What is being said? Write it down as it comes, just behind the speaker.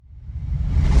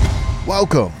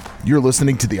Welcome. You're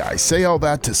listening to the I Say All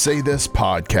That to Say This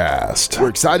podcast. We're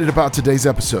excited about today's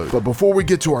episode, but before we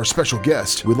get to our special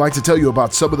guest, we'd like to tell you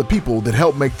about some of the people that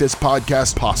help make this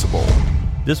podcast possible.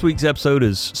 This week's episode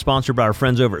is sponsored by our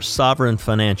friends over at Sovereign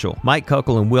Financial. Mike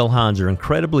Kuckel and Will Hines are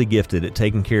incredibly gifted at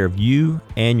taking care of you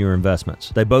and your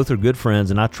investments. They both are good friends,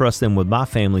 and I trust them with my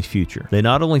family's future. They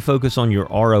not only focus on your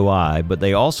ROI, but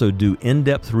they also do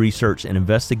in-depth research and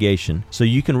investigation, so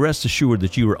you can rest assured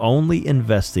that you are only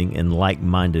investing in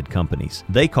like-minded companies.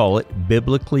 They call it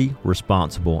biblically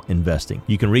responsible investing.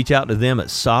 You can reach out to them at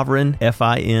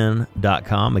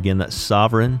sovereignfin.com. Again, that's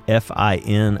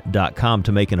sovereignfin.com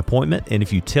to make an appointment. And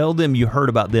if you tell them you heard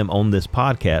about them on this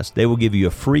podcast, they will give you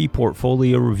a free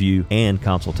portfolio review and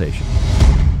consultation.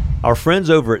 Our friends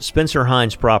over at Spencer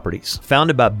Hines Properties,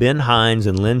 founded by Ben Hines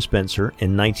and Lynn Spencer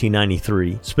in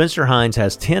 1993, Spencer Hines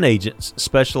has 10 agents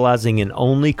specializing in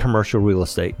only commercial real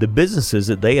estate. The businesses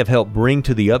that they have helped bring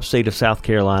to the upstate of South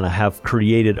Carolina have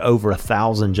created over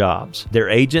 1,000 jobs. Their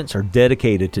agents are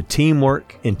dedicated to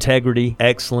teamwork, integrity,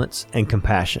 excellence, and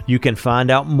compassion. You can find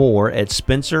out more at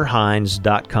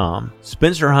spencerhines.com.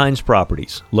 Spencer Hines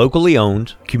Properties, locally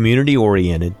owned,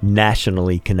 community-oriented,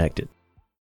 nationally connected.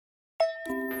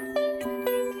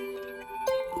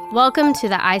 Welcome to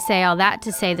the I Say All That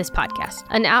to Say This podcast,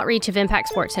 an outreach of Impact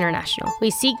Sports International. We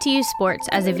seek to use sports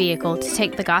as a vehicle to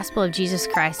take the gospel of Jesus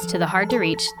Christ to the hard to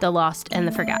reach, the lost, and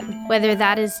the forgotten, whether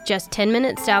that is just 10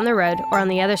 minutes down the road or on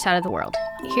the other side of the world.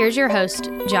 Here's your host,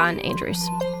 John Andrews.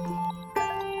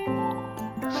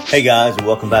 Hey guys, and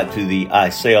welcome back to the I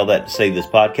Say All That to Say This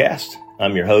podcast.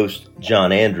 I'm your host,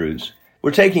 John Andrews.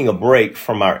 We're taking a break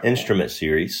from our instrument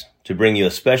series to bring you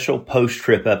a special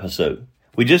post-trip episode.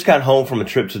 We just got home from a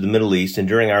trip to the Middle East, and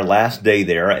during our last day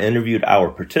there, I interviewed our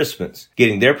participants,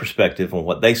 getting their perspective on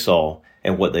what they saw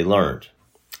and what they learned.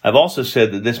 I've also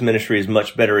said that this ministry is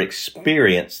much better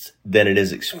experienced than it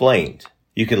is explained.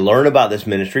 You can learn about this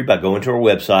ministry by going to our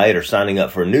website or signing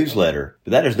up for a newsletter,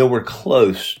 but that is nowhere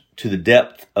close to the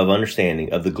depth of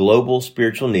understanding of the global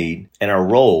spiritual need and our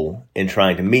role in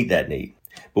trying to meet that need.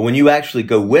 But when you actually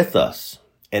go with us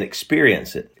and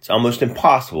experience it, it's almost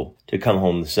impossible to come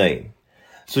home the same.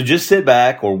 So just sit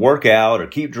back or work out or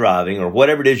keep driving or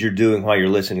whatever it is you're doing while you're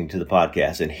listening to the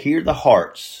podcast and hear the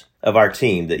hearts of our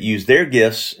team that use their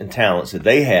gifts and talents that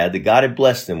they had, that God had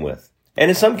blessed them with.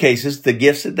 And in some cases, the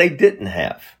gifts that they didn't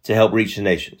have to help reach the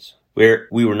nations.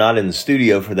 We were not in the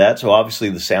studio for that, so obviously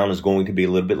the sound is going to be a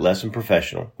little bit less than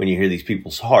professional when you hear these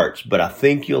people's hearts, but I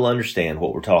think you'll understand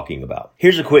what we're talking about.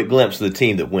 Here's a quick glimpse of the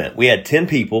team that went. We had 10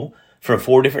 people from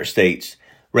 4 different states,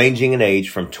 ranging in age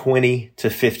from 20 to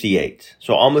 58.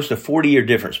 So almost a 40-year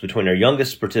difference between our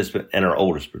youngest participant and our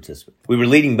oldest participant. We were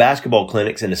leading basketball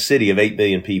clinics in a city of 8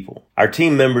 million people. Our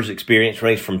team members' experience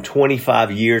ranged from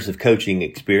 25 years of coaching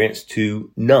experience to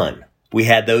none. We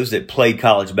had those that played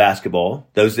college basketball,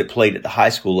 those that played at the high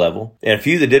school level, and a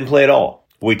few that didn't play at all.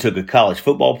 We took a college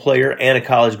football player and a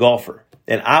college golfer.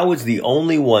 And I was the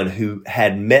only one who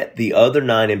had met the other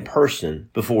 9 in person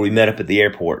before we met up at the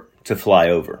airport to fly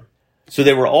over. So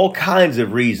there were all kinds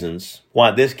of reasons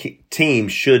why this team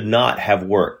should not have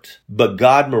worked. But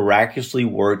God miraculously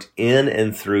worked in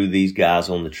and through these guys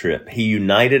on the trip. He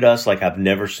united us like I've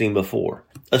never seen before,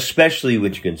 especially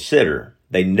when you consider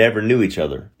they never knew each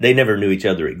other. They never knew each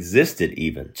other existed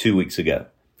even 2 weeks ago.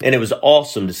 And it was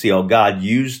awesome to see how God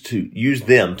used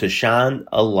them to shine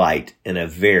a light in a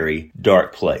very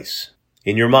dark place.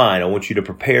 In your mind, I want you to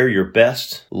prepare your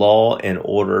best Law and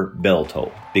Order bell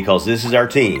toll, because this is our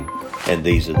team and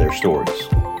these are their stories.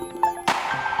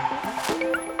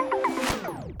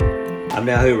 I'm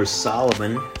now here with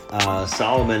Solomon.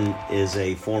 Solomon is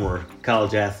a former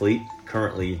college athlete,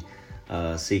 currently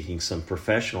seeking some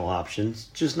professional options,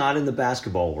 just not in the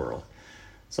basketball world.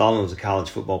 Solomon was a college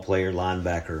football player,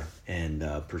 linebacker, and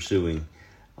pursuing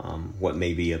what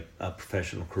may be a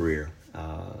professional career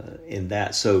in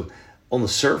that. So on the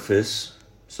surface,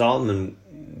 Solomon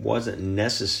wasn't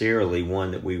necessarily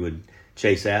one that we would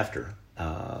chase after,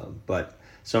 but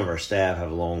some of our staff have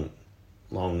a long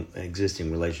existing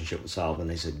relationship with Solomon.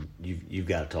 They said, you've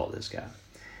got to talk to this guy.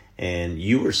 And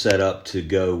you were set up to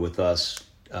go with us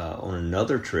on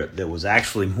another trip that was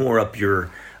actually more up your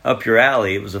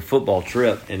alley. It was a football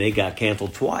trip, and it got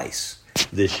canceled twice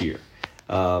this year.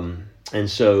 And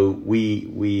so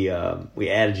we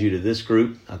added you to this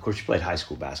group. Of course, you played high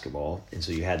school basketball, and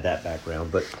so you had that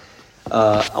background. But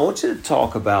I want you to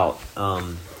talk about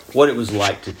what it was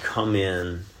like to come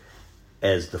in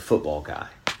as the football guy,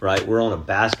 right? We're on a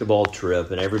basketball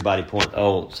trip, and everybody points,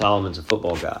 oh, Solomon's a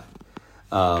football guy.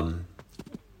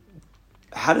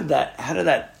 How did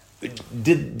that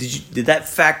did that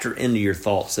factor into your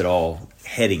thoughts at all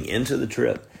heading into the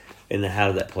trip, and then how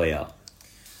did that play out?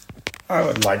 I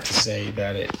would like to say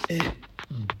that it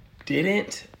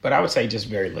didn't, but I would say just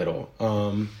very little.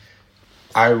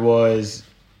 I was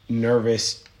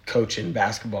nervous coaching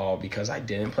basketball because I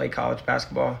didn't play college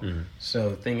basketball. Mm-hmm.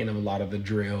 So thinking of a lot of the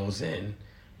drills and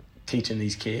teaching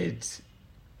these kids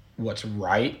what's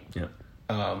right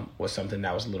was something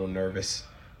that I was a little nervous.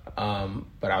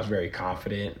 But I was very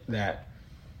confident that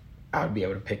I would be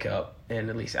able to pick up and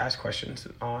at least ask questions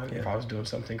on if I was doing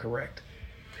something correct.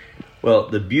 Well,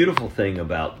 the beautiful thing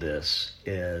about this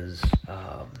is,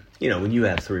 when you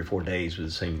have 3 or 4 days with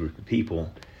the same group of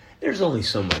people, there's only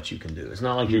so much you can do. It's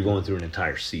not like you're going through an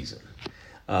entire season.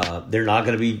 They're not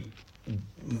going to be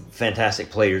fantastic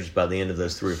players by the end of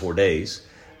those 3 or 4 days.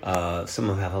 Some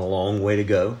of them have a long way to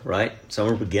go, right? Some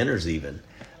are beginners even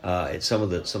at some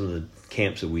of the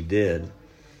camps that we did.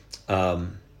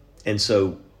 And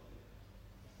so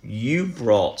you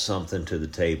brought something to the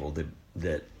table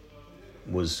that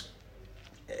was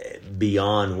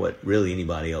beyond what really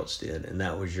anybody else did, and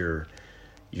that was your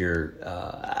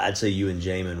I'd say you and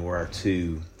Jamin were our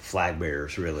 2 flag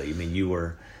bearers, really. I mean, you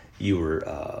were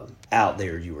out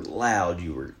there, you were loud,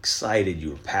 you were excited, you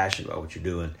were passionate about what you're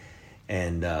doing,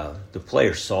 and the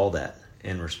players saw that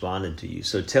and responded to you.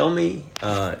 So tell me,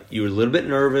 you were a little bit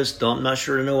nervous, I'm not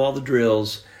sure to know all the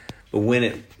drills, but when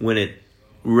it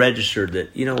registered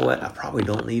that, you know what, I probably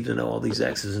don't need to know all these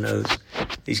X's and O's,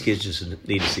 these kids just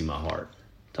need to see my heart.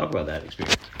 Talk about that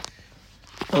experience.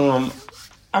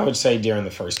 I would say during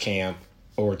the first camp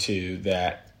or 2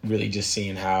 that really just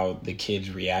seeing how the kids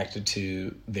reacted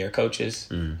to their coaches,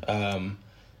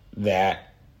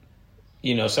 that,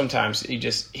 sometimes you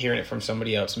just hearing it from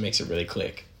somebody else makes it really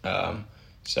click.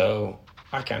 So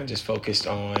I kind of just focused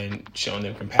on showing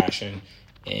them compassion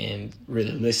and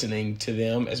really listening to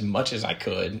them as much as I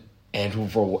could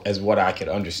and as what I could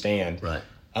understand. Right.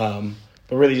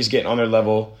 But really just getting on their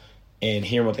level and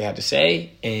hearing what they had to say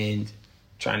and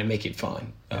trying to make it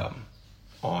fun.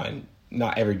 On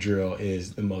not every drill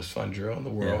is the most fun drill in the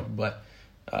world, but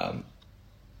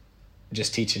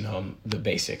just teaching them the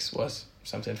basics was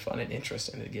something fun and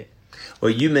interesting to get.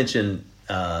 Well, you mentioned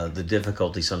the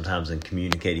difficulty sometimes in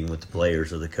communicating with the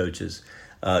players or the coaches.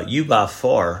 You by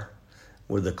far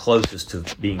were the closest to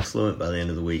being fluent by the end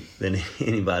of the week than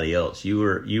anybody else. You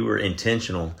were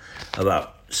intentional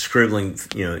about scribbling.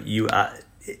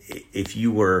 If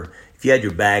you had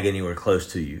your bag anywhere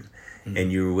close to you,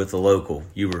 and you were with a local,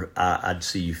 I'd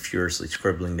see you furiously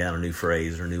scribbling down a new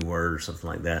phrase or a new word or something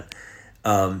like that.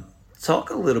 Talk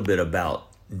a little bit about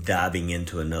diving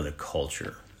into another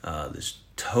culture that's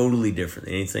totally different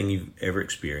than anything you've ever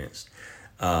experienced.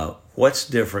 What's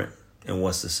different and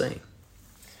what's the same?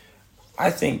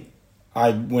 I think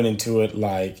I went into it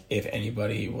like if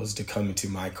anybody was to come into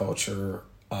my culture,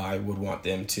 I would want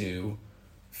them to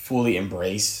fully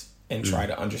embrace and try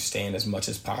to understand as much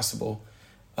as possible.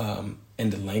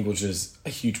 And the language is a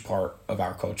huge part of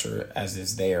our culture, as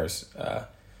is theirs.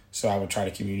 So I would try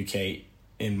to communicate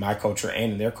in my culture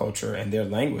and in their culture and their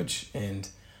language. And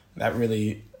that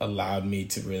really allowed me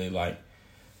to really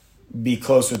be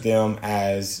close with them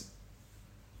as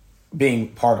being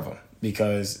part of them,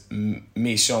 because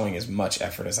me showing as much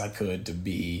effort as I could to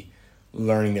be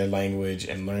learning their language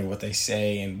and learning what they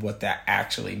say and what that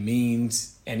actually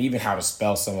means and even how to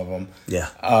spell some of them. Yeah.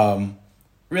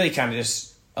 Really kind of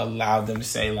just allowed them to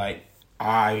say,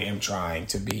 I am trying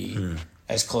to be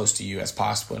as close to you as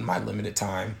possible in my limited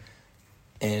time,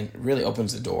 and really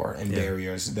opens the door and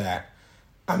barriers that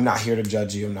I'm not here to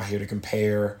judge you. I'm not here to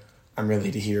compare. I'm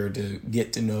really here to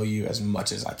get to know you as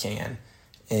much as I can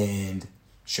and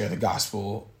share the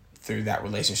gospel through that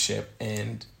relationship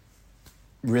and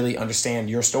really understand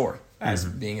your story as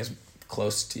being as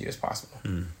close to you as possible.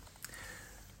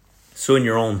 So in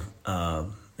your own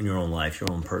life,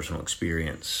 your own personal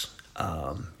experience,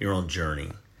 your own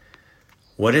journey,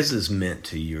 what has this meant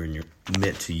to you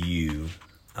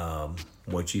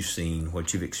what you've seen,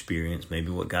 what you've experienced, maybe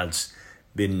what God's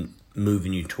been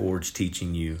moving you towards,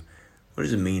 teaching you? What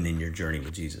does it mean in your journey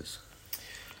with Jesus?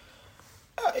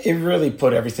 It really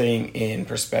put everything in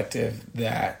perspective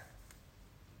that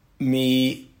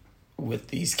me with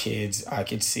these kids, I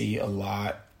could see a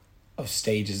lot of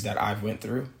stages that I've went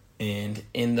through. And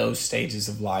in those stages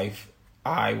of life,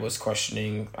 I was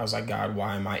questioning. I was like, God,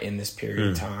 why am I in this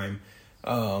period of time?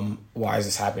 Why is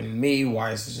this happening to me?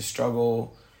 Why is this a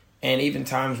struggle? And even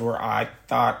times where I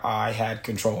thought I had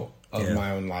control of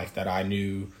my own life, that I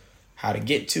knew how to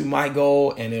get to my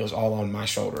goal, and it was all on my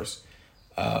shoulders.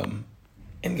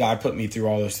 And God put me through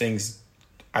all those things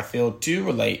I feel to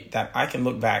relate, that I can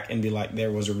look back and be like,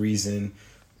 there was a reason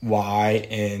why,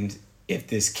 and if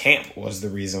this camp was the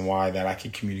reason why, that I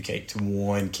could communicate to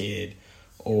one kid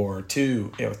or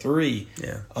two or three.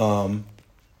 Yeah.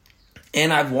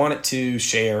 And I've wanted to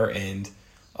share and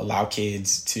allow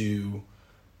kids to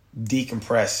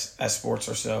decompress, as sports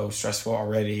are so stressful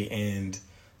already, and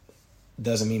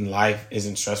doesn't mean life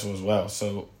isn't stressful as well.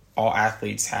 So all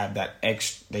athletes have that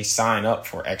extra, they sign up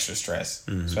for extra stress,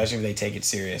 especially if they take it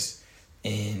serious.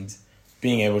 And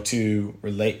being able to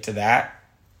relate to that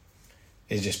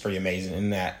is just pretty amazing.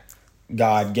 And that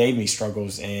God gave me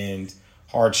struggles and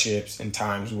hardships and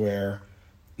times where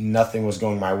nothing was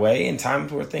going my way and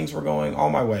times where things were going all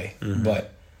my way.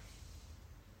 But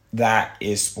that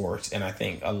is sports. And I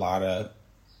think a lot of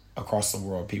across the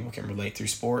world, people can relate through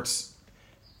sports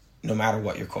no matter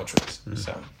what your culture is.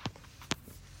 So.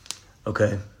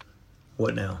 Okay,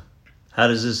 what now? How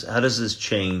does this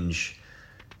change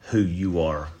who you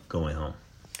are going home?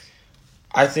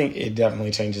 I think it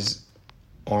definitely changes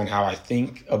on how I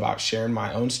think about sharing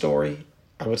my own story,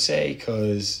 I would say,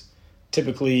 because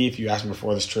typically if you ask me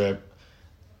before this trip,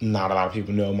 not a lot of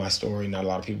people know my story. Not a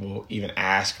lot of people even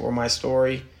ask for my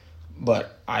story.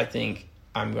 But I think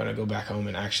I'm going to go back home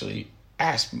and actually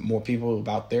ask more people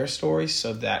about their stories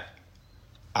so that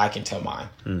I can tell mine.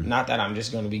 Not that I'm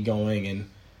just going to be going and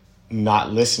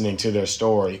not listening to their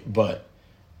story, but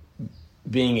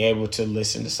being able to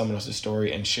listen to someone else's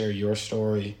story and share your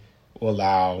story will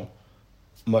allow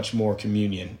much more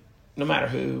communion. No matter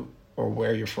who or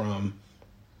where you're from,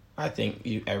 I think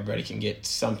everybody can get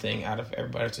something out of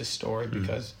everybody else's story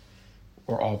because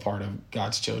we're all part of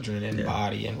God's children and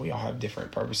body, and we all have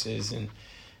different purposes,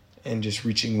 and just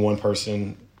reaching one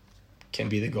person can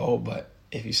be the goal, but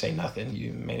if you say nothing,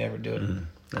 you may never do it.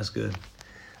 That's good.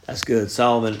 That's good.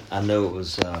 Solomon, I know it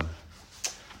was,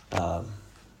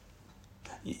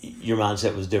 your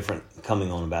mindset was different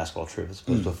coming on a basketball trip as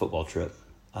opposed to a football trip.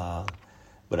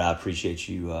 But I appreciate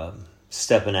you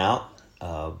stepping out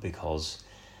because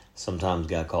sometimes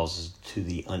God calls us to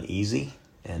the uneasy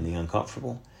and the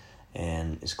uncomfortable.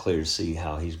 And it's clear to see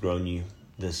how he's grown you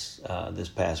this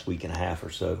past week and a half or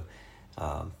so.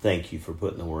 Thank you for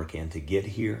putting the work in to get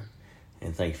here.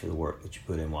 And thank you for the work that you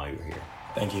put in while you were here.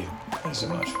 Thank you. Thanks so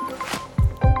much.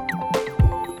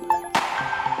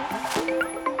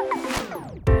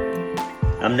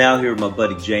 I'm now here with my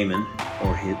buddy Jamin,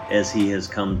 or as he has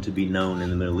come to be known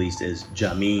in the Middle East as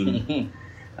Jamin.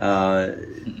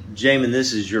 Jamin,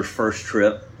 this is your first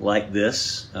trip like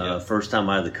this, first time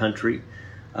out of the country.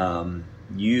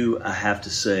 You, I have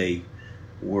to say,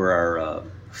 were our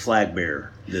flag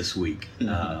bearer this week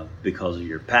because of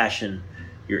your passion,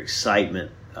 your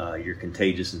excitement, your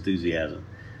contagious enthusiasm.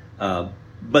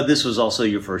 But this was also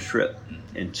your first trip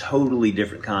in totally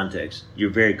different context.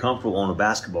 You're very comfortable on a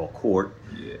basketball court,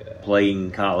 playing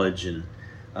in college and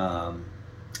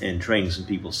training some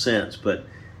people since, but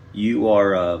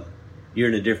you're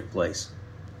in a different place,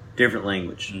 different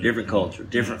language, different culture,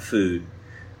 different food,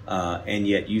 and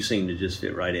yet you seem to just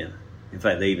fit right in. In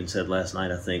fact, they even said last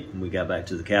night, I think, when we got back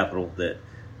to the Capitol, that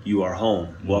you are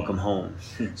home. Welcome home.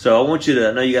 So I want you to,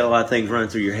 I know you got a lot of things running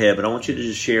through your head, but I want you to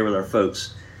just share with our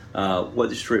folks what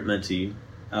this trip meant to you.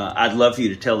 I'd love for you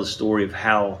to tell the story of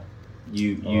how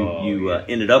you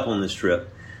ended up on this trip,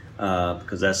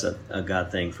 because that's a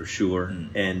God thing for sure.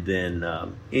 And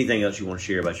then anything else you want to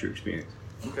share about your experience.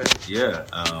 Okay. Yeah.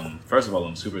 First of all,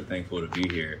 I'm super thankful to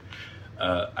be here.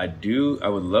 I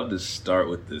would love to start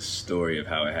with the story of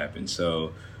how it happened.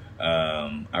 So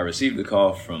I received a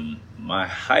call from my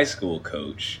high school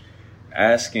coach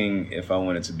asking if I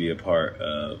wanted to be a part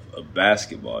of a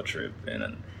basketball trip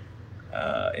in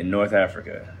North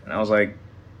Africa. And I was like,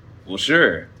 well,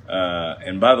 sure.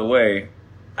 And by the way,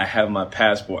 I have my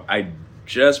passport. I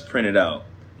just printed out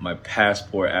my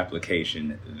passport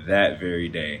application that very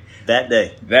day. That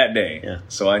day. Yeah.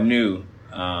 So I knew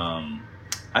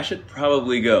I should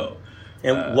probably go.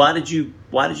 And why did you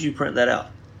print that out?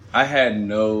 I had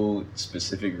no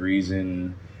specific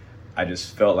reason. I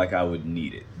just felt like I would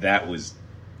need it. That was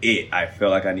it. I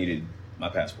felt like I needed my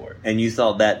passport. And you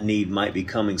thought that need might be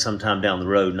coming sometime down the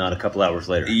road, not a couple hours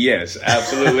later. Yes,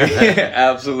 absolutely.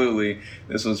 Absolutely.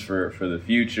 This was for the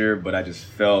future, but I just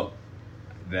felt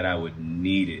that I would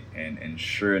need it. And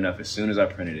sure enough, as soon as I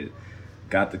printed it,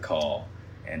 got the call,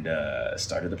 and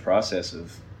started the process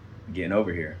of getting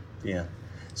over here. Yeah.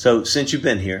 So since you've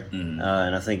been here, and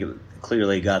I think it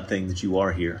clearly a God thing that you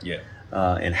are here,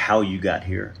 and how you got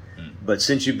here. But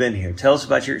since you've been here, tell us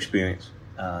about your experience.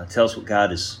 Tell us what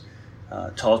God has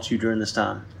taught you during this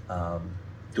time.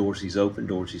 Doors he's opened,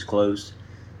 doors he's closed,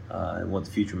 and what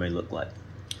the future may look like.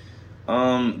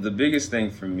 The biggest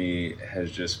thing for me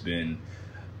has just been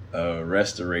a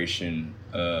restoration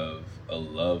of a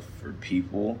love for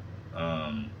people.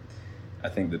 I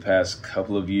think the past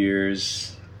couple of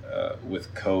years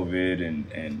with COVID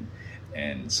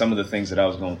and some of the things that I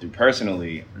was going through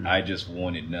personally, I just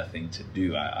wanted nothing to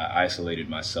do. I isolated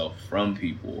myself from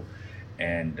people,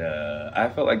 and I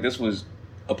felt like this was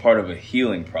a part of a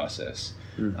healing process.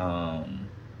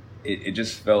 It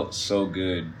just felt so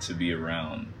good to be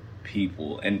around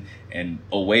people and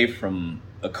away from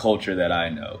a culture that I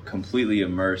know, completely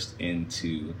immersed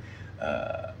into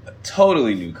a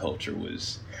totally new culture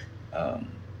was,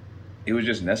 it was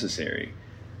just necessary.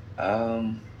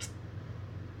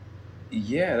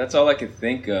 Yeah, that's all I could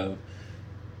think of.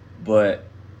 But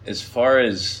as far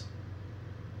as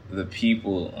the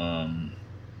people, I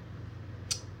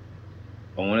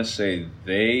want to say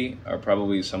they are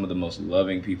probably some of the most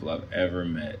loving people I've ever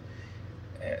met.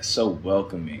 So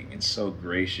welcoming and so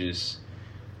gracious,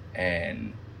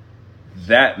 and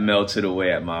that melted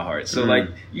away at my heart. So like,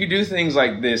 you do things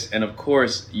like this, and of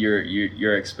course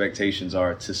your expectations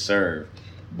are to serve,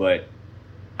 but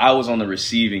I was on the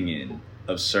receiving end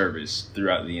of service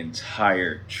throughout the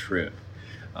entire trip,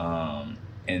 and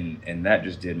that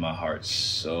just did my heart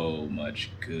so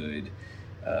much good.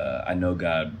 I know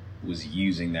God was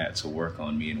using that to work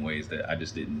on me in ways that I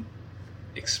just didn't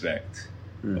expect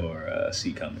or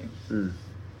see coming.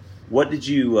 What did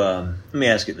you, let me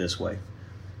ask it this way.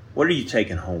 What are you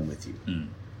taking home with you?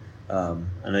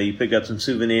 I know you picked up some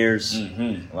souvenirs.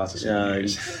 Lots of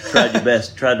souvenirs. You tried your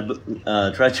best, tried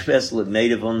your best to look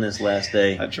native on this last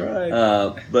day. I tried.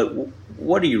 But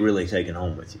what are you really taking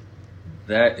home with you?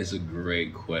 That is a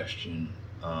great question.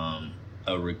 A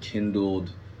rekindled,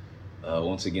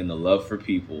 once again, the love for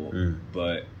people,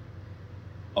 but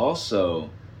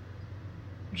also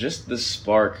just the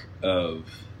spark of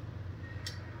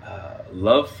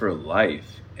love for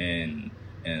life and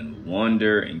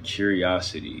wonder and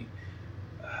curiosity.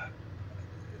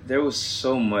 There was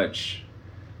so much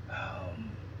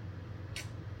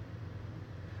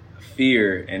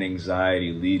fear and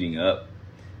anxiety leading up,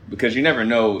 because you never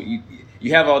know.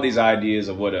 You have all these ideas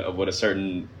of what a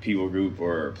certain people group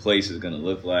or place is going to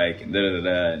look like, and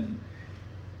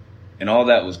and all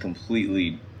that was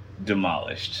completely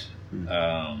demolished.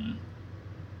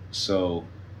 So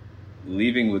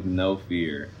leaving with no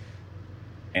fear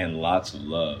and lots of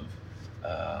love,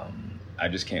 I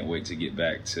just can't wait to get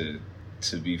back to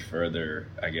be further,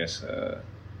 I guess, I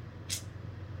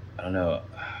don't know,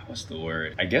 what's the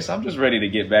word? I guess I'm just ready to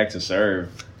get back to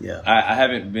serve. Yeah. I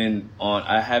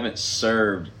haven't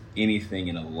served anything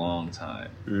in a long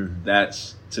time.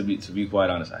 That's, to be quite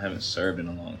honest, I haven't served in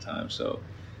a long time. So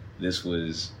this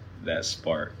was that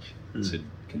spark to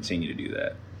continue to do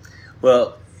that.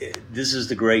 Well, this is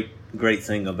the great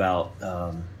thing about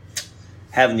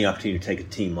having the opportunity to take a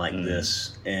team like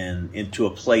this and into a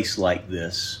place like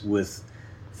this with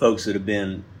folks that have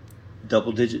been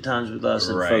double-digit times with us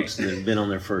and folks that have been on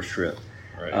their first trip.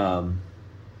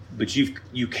 But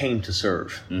you came to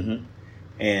serve,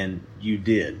 and you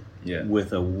did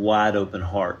with a wide open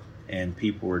heart, and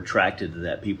people were attracted to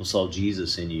that. People saw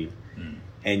Jesus in you,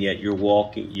 and yet you're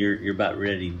walking. You're about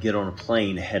ready to get on a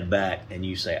plane, head back, and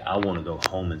you say, "I want to go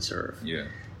home and serve." Yeah,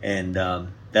 and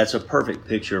that's a perfect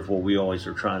picture of what we always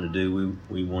are trying to do.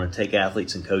 We want to take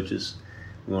athletes and coaches.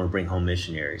 We want to bring home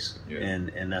missionaries,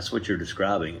 and that's what you're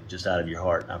describing, just out of your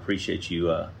heart. And I appreciate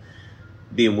you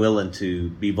being willing to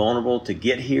be vulnerable, to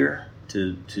get here,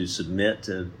 to submit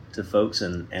to folks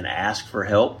and ask for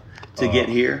help to get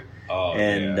here.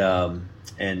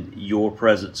 And your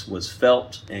presence was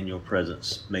felt, and your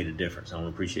presence made a difference. I want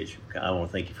to appreciate you. I want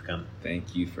to thank you for coming.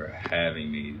 Thank you for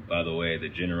having me. By the way, the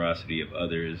generosity of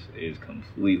others is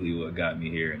completely what got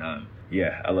me here, and I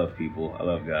love people. I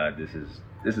love God.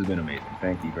 This has been amazing.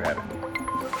 Thank you for having me.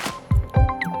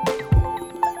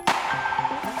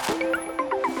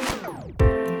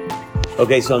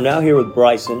 Okay, so I'm now here with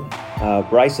Bryson.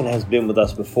 Bryson has been with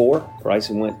us before.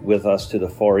 Bryson went with us to the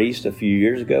Far East a few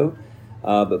years ago.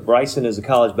 But Bryson is a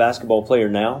college basketball player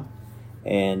now.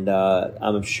 And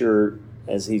I'm sure,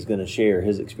 as he's going to share,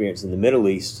 his experience in the Middle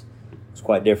East was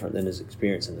quite different than his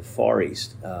experience in the Far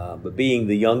East. But being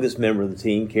the youngest member of the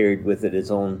team carried with it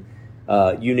its own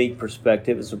unique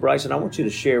perspective. And so, Bryson, I want you to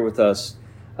share with us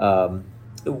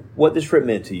what this trip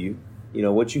meant to you,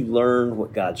 what you learned,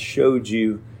 what God showed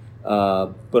you,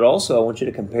 but also I want you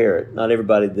to compare it. Not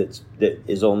everybody that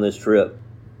is on this trip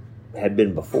had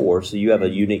been before, so you have a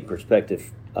unique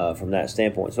perspective from that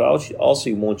standpoint. So I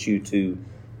also want you to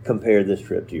compare this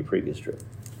trip to your previous trip.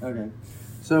 Okay.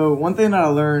 So one thing that I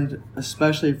learned,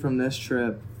 especially from this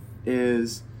trip,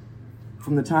 is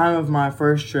from the time of my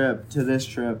first trip to this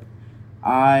trip,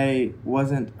 I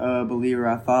wasn't a believer.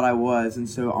 I thought I was. And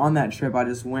so on that trip, I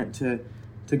just went to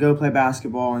go play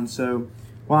basketball. And so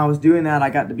while I was doing that, I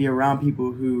got to be around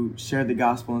people who shared the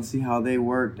gospel and see how they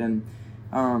worked. And,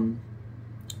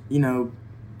 you know,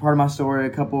 part of my story, a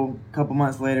couple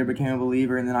months later, became a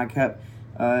believer. And then I kept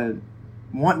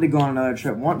wanting to go on another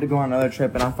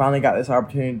trip. And I finally got this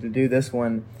opportunity to do this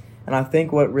one. And I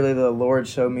think what really the Lord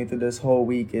showed me through this whole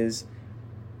week is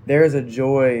there is a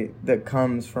joy that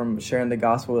comes from sharing the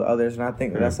gospel with others. And I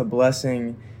think that's a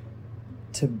blessing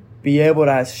to be able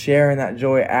to share in that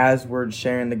joy as we're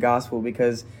sharing the gospel,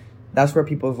 because that's where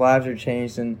people's lives are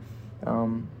changed. And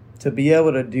to be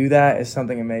able to do that is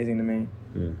something amazing to me.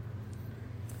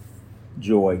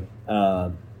 Joy.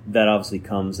 That obviously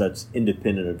comes, that's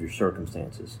independent of your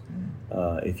circumstances.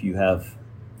 If you have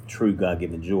true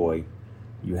God-given joy,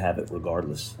 you have it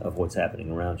regardless of what's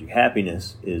happening around you.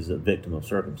 Happiness is a victim of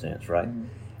circumstance, right?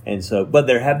 And so, but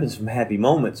there have been some happy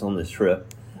moments on this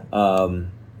trip.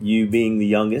 You being the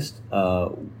youngest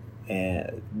brought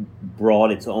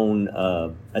its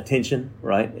own attention,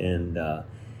 right? And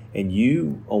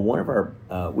you, on one of our,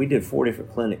 we did 4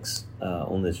 different clinics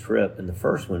on this trip, and the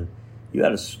first one, you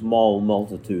had a small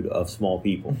multitude of small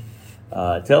people.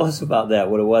 Tell us about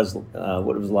that. What it was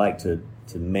like to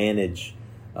manage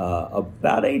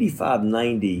about 85,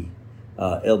 90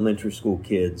 elementary school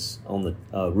kids on the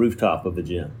rooftop of a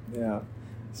gym. Yeah.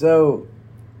 So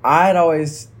I'd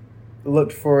always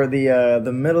looked for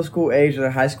the middle school age or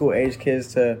the high school age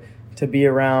kids to be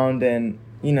around, and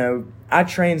you know, I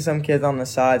trained some kids on the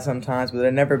side sometimes, but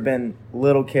they'd never been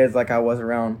little kids like I was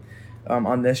around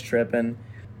on this trip. And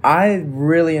I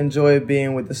really enjoy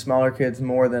being with the smaller kids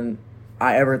more than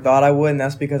I ever thought I would, and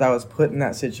that's because I was put in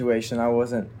that situation.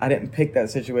 I didn't pick that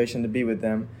situation to be with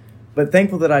them, but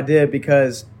thankful that I did,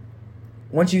 because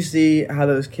once you see how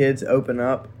those kids open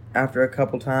up after a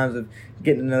couple times of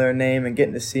getting to know their name and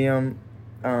getting to see them,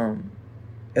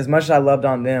 as much as I loved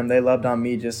on them, they loved on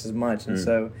me just as much, and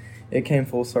so it came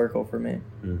full circle for me.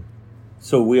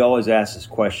 So we always ask this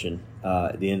question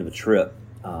at the end of a trip: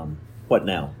 what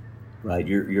now? Right,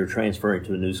 you're transferring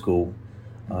to a new school.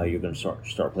 You're going to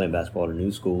start playing basketball at a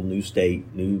new school, new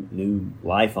state, new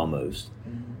life almost.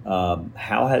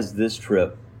 How has this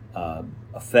trip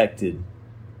affected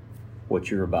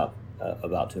what you're about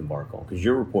to embark on? Because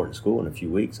you're reporting school in a few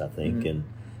weeks, I think. And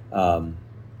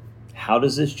how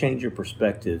does this change your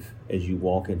perspective as you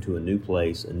walk into a new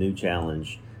place, a new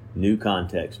challenge, new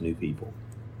context, new people?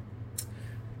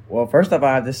 Well, first off,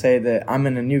 I have to say that I'm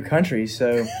in a new country,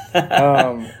 so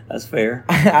that's fair.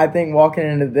 I think walking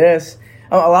into this,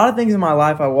 a lot of things in my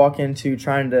life I walk into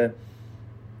trying to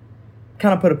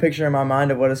kind of put a picture in my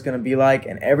mind of what it's going to be like,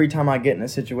 and every time I get in a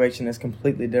situation, it's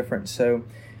completely different. So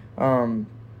one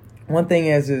thing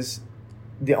is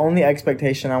the only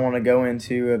expectation I want to go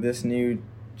into of this new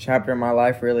chapter in my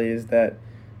life really is that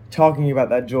talking about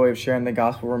that joy of sharing the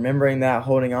gospel, remembering that,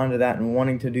 holding on to that, and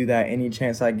wanting to do that any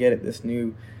chance I get at this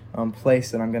new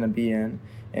place that I'm going to be in.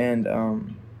 And,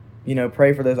 you know,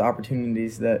 pray for those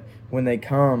opportunities that when they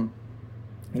come,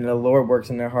 you know, the Lord works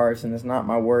in their hearts, and it's not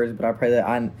my words, but I pray that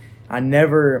I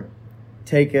never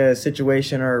take a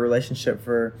situation or a relationship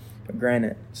for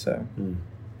granted. So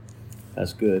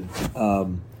that's good.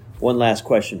 One last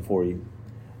question for you.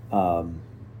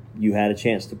 You had a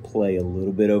chance to play a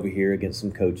little bit over here against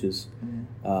some coaches.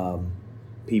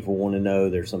 People want to know,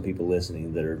 there's some people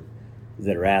listening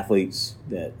that are athletes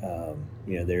that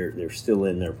you know, they're still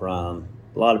in their prime.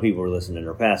 A lot of people are listening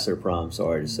are past their prime,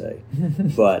 sorry to say,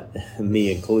 but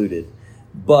me included.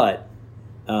 But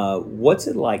what's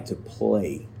it like to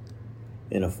play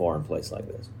in a foreign place like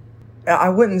this? I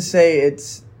wouldn't say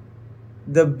it's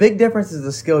the big difference is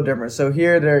the skill difference. So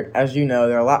here, they're, as you know,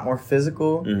 they're a lot more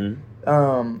physical.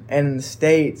 And in the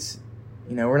States,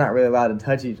 you know, we're not really allowed to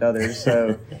touch each other.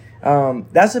 So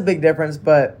that's a big difference.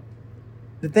 But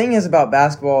the thing is about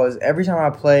basketball is every time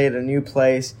I play at a new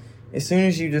place, as soon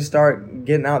as you just start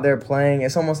getting out there playing,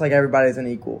 it's almost like everybody's an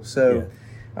equal. So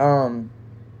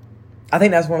I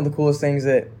think that's one of the coolest things,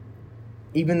 that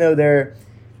even though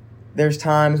there's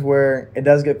times where it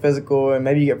does get physical and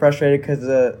maybe you get frustrated because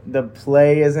the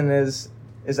play isn't as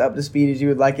up to speed as you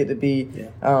would like it to be,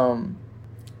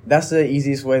 that's the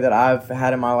easiest way that I've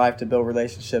had in my life to build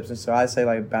relationships. And so I'd say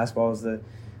like basketball is the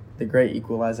great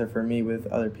equalizer for me with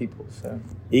other people. So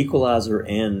equalizer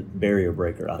and barrier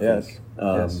breaker, I think.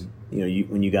 Yes. You know,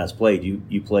 when you guys played,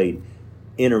 you played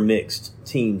intermixed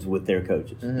teams with their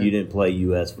coaches. You didn't play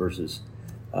U.S. versus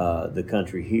the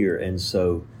country here, and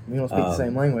so we don't speak the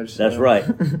same language. That's right.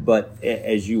 But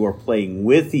as you are playing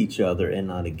with each other and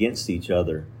not against each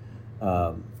other,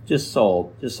 just saw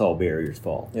barriers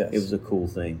fall. Yes. It was a cool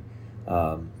thing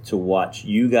to watch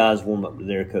you guys warm up to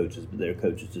their coaches, but their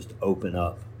coaches just open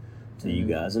up to you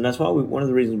guys. And that's why one of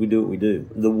the reasons we do what we do.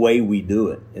 The way we do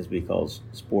it is because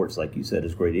sports, like you said,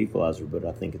 is a great equalizer, but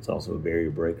I think it's also a barrier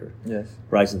breaker. Yes.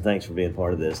 Bryson, thanks for being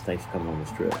part of this. Thanks for coming on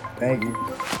this trip. Thank you.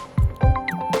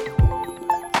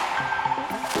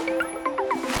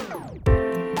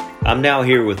 I'm now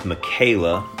here with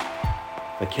Michaela.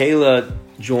 Michaela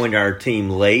joined our team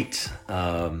late.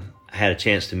 I had a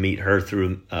chance to meet her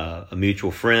through a mutual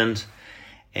friend,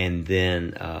 and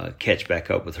then catch back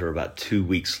up with her about 2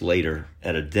 weeks later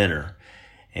at a dinner.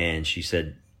 And she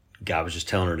said God was just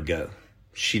telling her to go.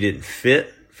 She didn't fit.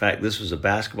 In fact, this was a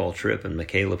basketball trip, and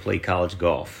Michaela played college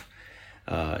golf.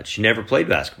 She never played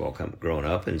basketball growing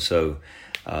up, and so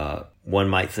one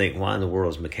might think, why in the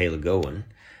world is Michaela going?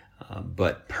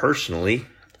 But personally,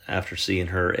 after seeing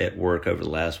her at work over the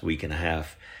last week and a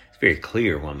half, it's very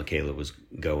clear why Michaela was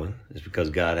going. It's because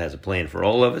God has a plan for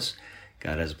all of us.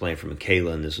 God has a plan for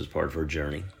Michaela, and this is part of her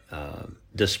journey.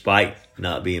 Despite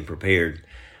not being prepared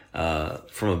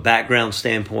from a background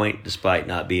standpoint, despite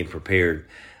not being prepared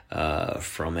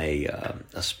from a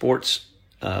sports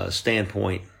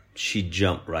standpoint, she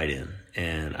jumped right in.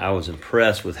 And I was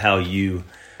impressed with how you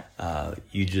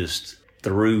just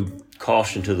threw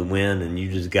caution to the wind, and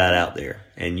you just got out there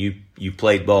and you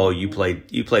played ball, you played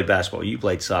basketball, you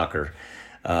played soccer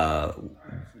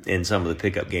in some of the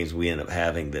pickup games we ended up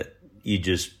having. That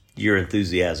your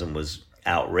enthusiasm was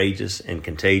outrageous and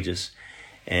contagious,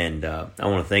 and I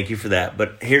want to thank you for that.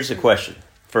 But here's the question,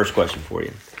 first question for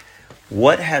you: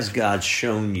 what has God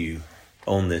shown you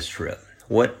on this trip?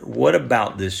 What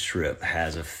about this trip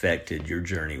has affected your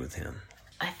journey with Him?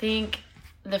 I think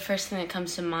the first thing that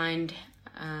comes to mind,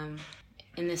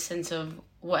 in the sense of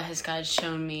what has God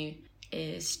shown me,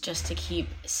 is just to keep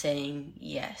saying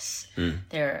yes.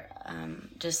 There,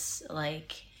 just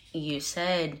like you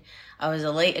said, I was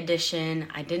a late addition.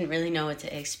 I didn't really know what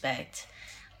to expect.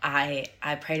 I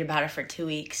prayed about it for 2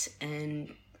 weeks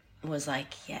and was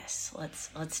like, yes,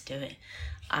 let's do it.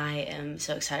 I am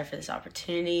so excited for this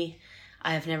opportunity.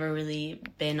 I have never really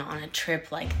been on a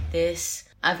trip like this.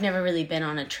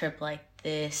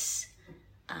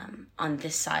 On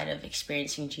this side of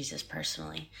experiencing Jesus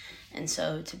personally. And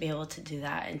so to be able to do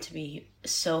that and to be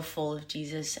so full of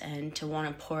Jesus and to want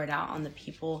to pour it out on the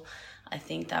people, I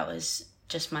think that was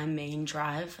just my main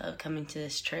drive of coming to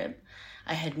this trip.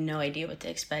 I had no idea what to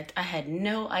expect. I had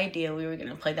no idea we were going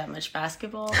to play that much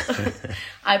basketball.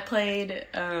 I played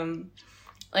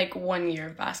like 1 year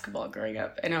of basketball growing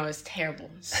up, and I was terrible.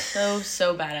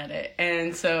 So bad at it.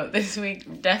 And so this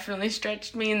week definitely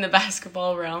stretched me in the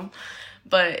basketball realm.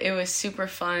 But it was super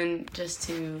fun just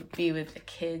to be with the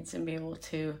kids and be able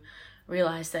to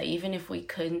realize that even if we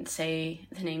couldn't say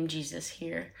the name Jesus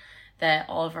here, that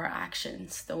all of our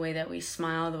actions, the way that we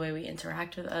smile, the way we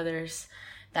interact with others,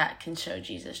 that can show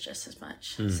Jesus just as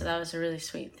much. So that was a really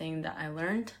sweet thing that I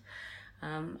learned.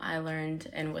 I learned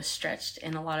and was stretched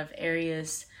in a lot of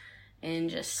areas in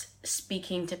just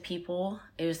speaking to people.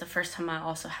 It was the first time I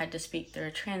also had to speak through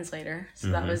a translator. So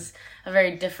that was a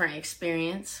very different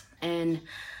experience. And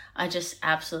I just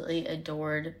absolutely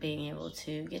adored being able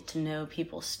to get to know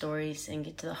people's stories and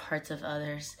get to the hearts of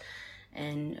others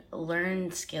and learn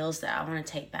skills that I want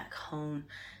to take back home,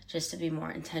 just to be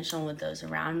more intentional with those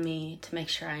around me, to make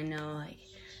sure I know, like,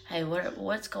 hey,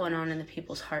 what's going on in the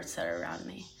people's hearts that are around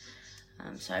me.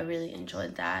 So I really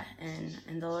enjoyed that,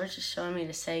 and the Lord's just showing me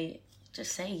to say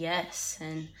yes.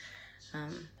 And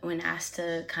when asked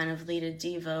to kind of lead a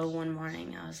Devo one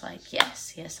morning, I was like,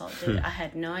 yes, I'll do it. I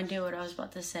had no idea what I was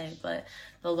about to say, but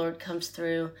the Lord comes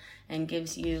through and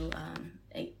gives you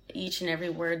each and every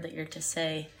word that you're to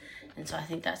say. And so I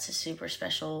think that's a super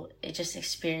special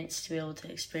experience, to be able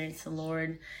to experience the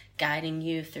Lord guiding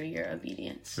you through your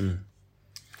obedience.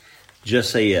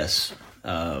 Just say yes.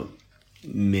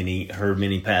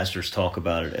 Many pastors talk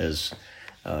about it as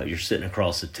you're sitting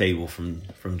across the table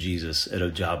from Jesus at a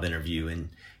job interview, and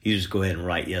you just go ahead and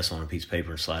write yes on a piece of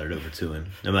paper and slide it over to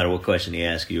him. No matter what question he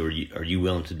asks you, are you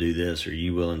willing to do this? Are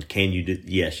you willing? Can you do?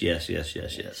 Yes.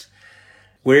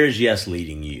 Where is yes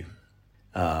leading you?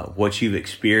 What you've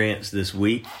experienced this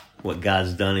week, what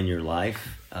God's done in your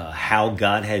life, how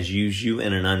God has used you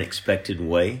in an unexpected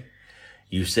way.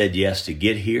 You said yes to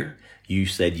get here. You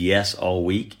said yes all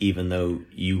week, even though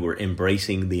you were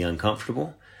embracing the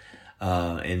uncomfortable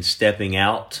and stepping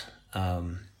out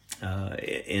in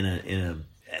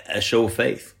a show of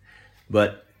faith.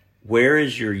 But where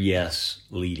is your yes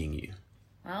leading you?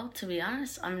 Well, to be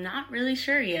honest, I'm not really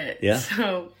sure yet. Yeah.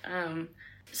 So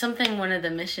something one of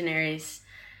the missionaries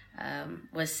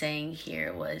was saying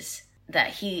here was that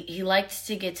he liked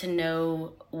to get to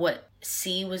know what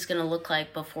C was going to look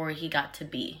like before he got to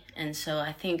B. And so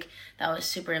I think that was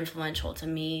super influential to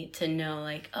me to know,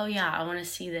 like, oh yeah, I want to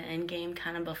see the end game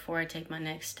kind of before I take my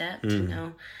next step, to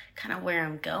know kind of where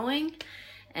I'm going.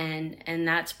 And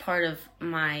that's part of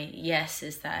my yes,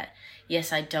 is that,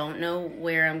 yes, I don't know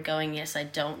where I'm going. Yes, I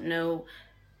don't know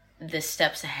the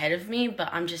steps ahead of me, but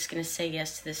I'm just going to say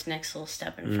yes to this next little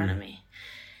step in front of me.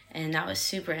 And that was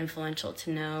super influential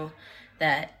to know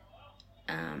that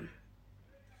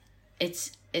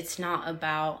it's not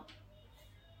about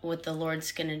what the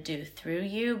Lord's going to do through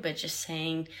you, but just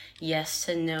saying yes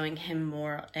to knowing him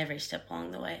more every step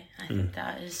along the way. I think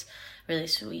that is a really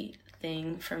sweet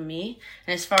thing for me.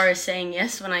 And as far as saying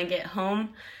yes when I get home,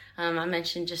 I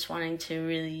mentioned just wanting to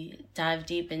really dive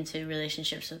deep into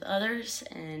relationships with others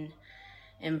and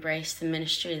embrace the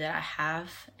ministry that I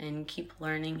have and keep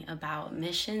learning about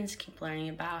missions, keep learning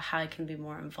about how I can be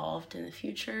more involved in the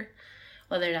future,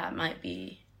 whether that might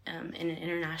be in an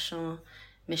international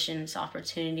missions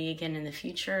opportunity again in the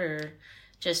future, or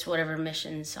just whatever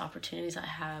missions opportunities I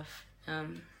have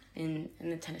in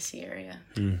the Tennessee area.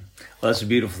 Well, that's the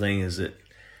beautiful thing, is that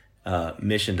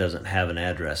mission doesn't have an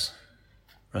address,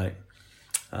 right?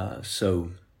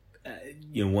 So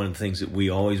one of the things that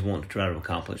we always want to try to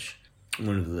accomplish,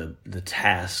 one of the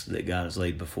tasks that God has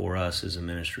laid before us as a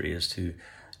ministry, is to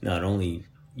not only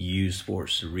use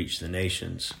sports to reach the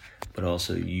nations, but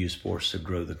also use sports to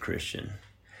grow the Christian.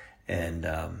 And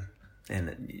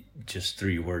just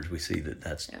through your words, we see that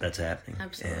that's happening.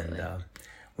 Absolutely. And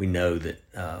we know that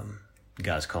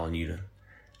God's calling you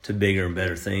to bigger and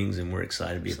better things, and we're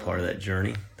excited to be a part of that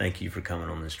journey. Thank you for coming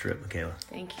on this trip, Michaela.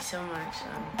 Thank you so much.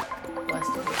 I'm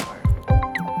blessed to be a part.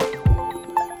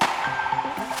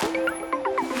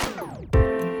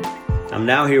 I'm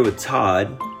now here with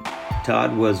Todd.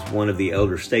 Todd was one of the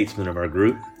elder statesmen of our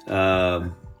group.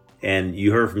 And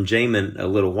you heard from Jamin a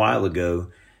little while ago.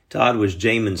 Todd was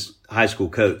Jamin's high school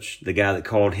coach, the guy that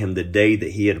called him the day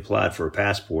that he had applied for a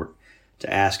passport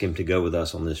to ask him to go with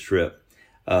us on this trip.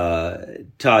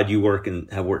 Todd, you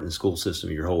have worked in the school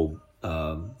system your whole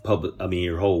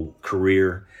your whole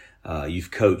career.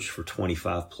 You've coached for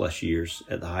 25 plus years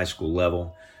at the high school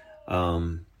level.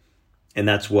 And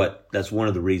that's one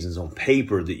of the reasons on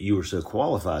paper that you were so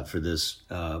qualified for this,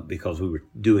 because we were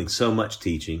doing so much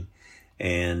teaching,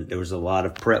 and there was a lot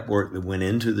of prep work that went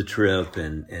into the trip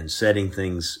and setting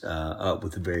things up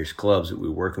with the various clubs that we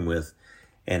were working with,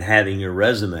 and having your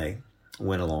resume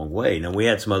went a long way. Now, we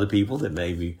had some other people that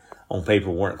maybe on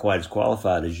paper weren't quite as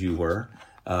qualified as you were,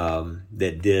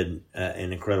 that did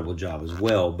an incredible job as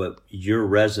well, but your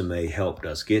resume helped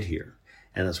us get here.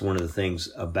 And that's one of the things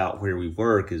about where we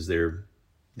work, is they're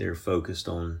focused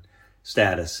on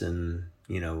status and,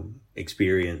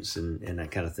 experience and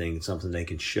that kind of thing. It's something they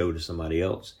can show to somebody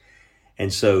else.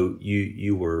 And so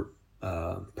you were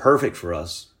perfect for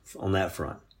us on that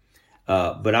front.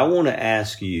 But I want to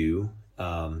ask you,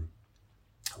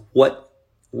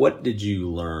 what did you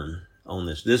learn on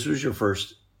this? This was your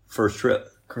first trip.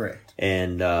 Correct.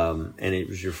 And it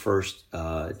was your first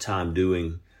time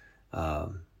doing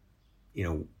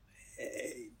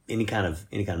any kind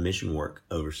of mission work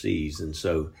overseas. And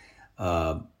so,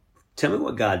 tell me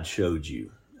what God showed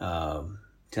you.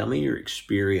 Tell me your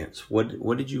experience.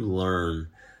 What did you learn?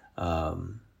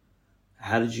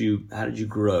 How did you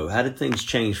grow? How did things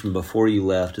change from before you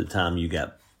left to the time you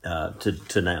got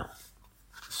to now?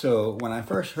 So when I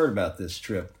first heard about this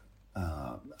trip,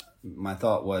 my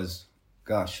thought was,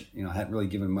 gosh, I hadn't really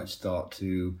given much thought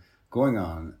to going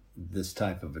on this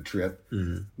type of a trip,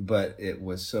 but it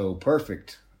was so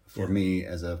perfect for me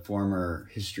as a former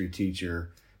history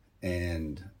teacher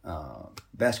and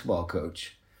basketball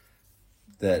coach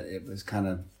that it was kind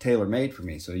of tailor-made for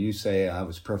me. So you say I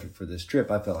was perfect for this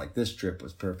trip. I felt like this trip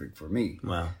was perfect for me.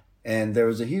 Wow. And there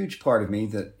was a huge part of me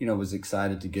that, was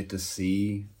excited to get to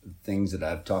see things that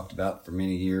I've talked about for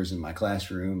many years in my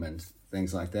classroom and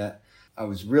things like that. I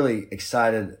was really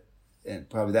excited, and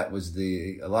probably that was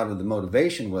a lot of the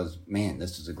motivation was, man,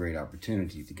 this is a great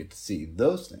opportunity to get to see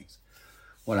those things.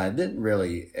 What I didn't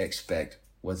really expect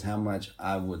was how much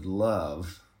I would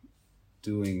love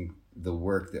doing the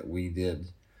work that we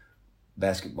did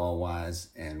basketball-wise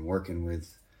and working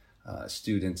with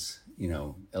students,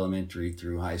 elementary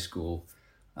through high school.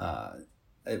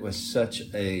 It was such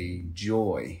a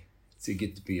joy to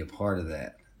get to be a part of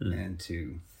that and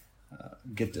to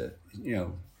get to,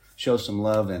 show some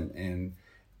love and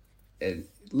at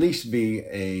least be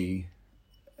a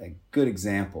good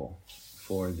example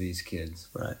for these kids.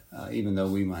 Right. Even though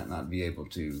we might not be able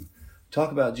to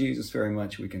talk about Jesus very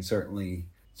much, we can certainly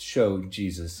show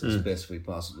Jesus as best we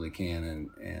possibly can,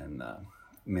 and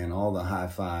man, all the high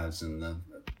fives and the,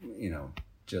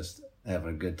 just having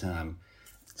a good time.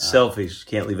 Selfies,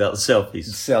 can't leave out the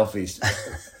selfies.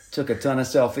 Took a ton of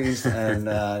selfies, and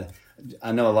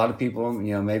I know a lot of people,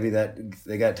 maybe that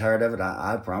they got tired of it.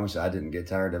 I promise I didn't get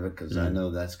tired of it, because I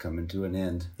know that's coming to an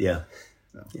end. Yeah.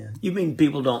 Yeah. You mean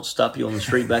people don't stop you on the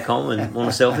street back home and want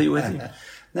a selfie with you?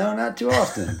 No, not too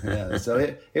often. Yeah. So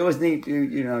it was neat.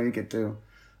 You get to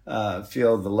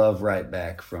feel the love right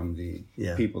back from the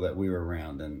people that we were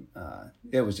around, and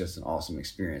it was just an awesome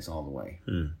experience all the way.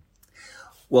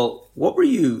 Well,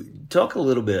 talk a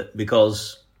little bit,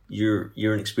 because you're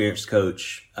an experienced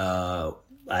coach. I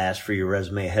asked for your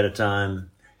resume ahead of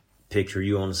time, picture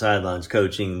you on the sidelines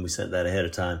coaching. We sent that ahead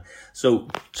of time. So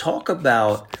talk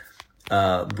about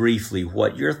briefly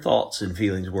what your thoughts and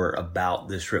feelings were about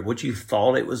this trip, what you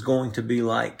thought it was going to be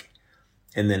like,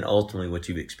 and then ultimately what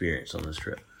you've experienced on this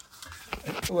trip.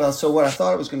 Well, so what I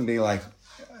thought it was going to be like,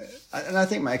 and I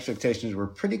think my expectations were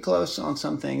pretty close on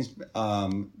some things,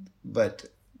 but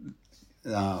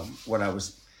what I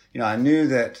was, I knew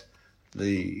that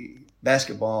the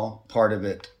basketball part of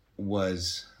it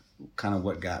was kind of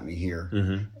what got me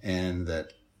here, and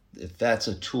that if that's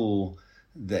a tool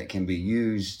that can be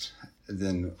used,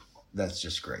 then that's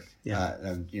just great.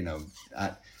 Yeah.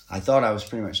 I thought I was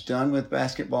pretty much done with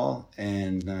basketball,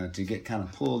 and to get kind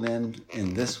of pulled in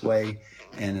this way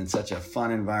and in such a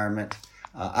fun environment,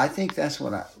 I think that's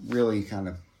what really kind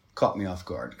of caught me off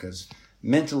guard, because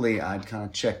mentally I'd kind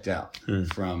of checked out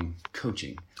from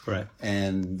coaching. Right.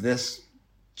 And this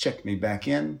checked me back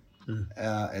in,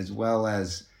 as well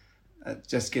as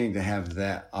just getting to have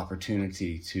that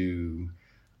opportunity to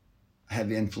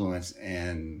have influence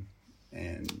and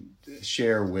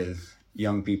share with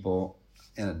young people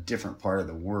in a different part of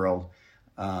the world.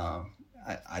 I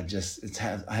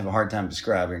have a hard time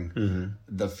describing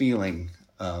the feeling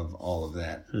of all of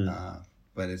that,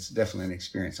 but it's definitely an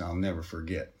experience I'll never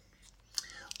forget.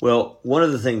 Well, one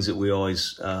of the things that we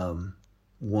always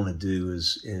want to do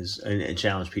is and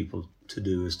challenge people to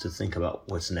do is to think about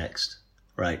what's next,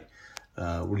 right?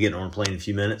 We're getting on a plane in a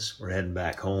few minutes. We're heading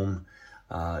back home.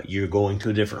 You're going to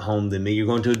a different home than me. You're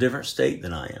going to a different state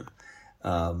than I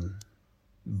am.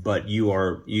 But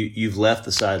you've left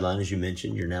the sideline, as you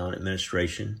mentioned. You're now in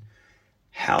administration.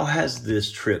 How has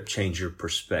this trip changed your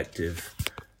perspective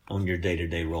on your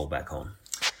day-to-day role back home?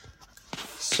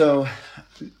 So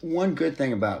one good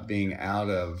thing about being out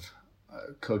of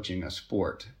coaching a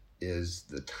sport is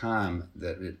the time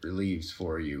that it relieves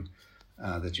for you,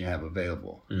 that you have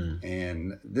available.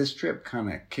 And this trip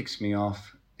kind of kicks me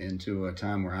off into a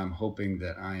time where I'm hoping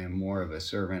that I am more of a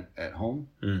servant at home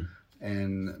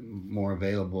and more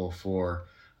available for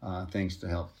things to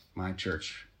help my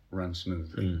church run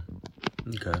smoothly.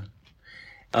 Okay.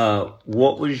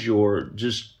 What was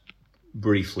just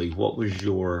briefly,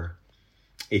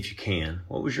 if you can,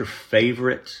 what was your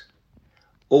favorite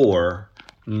or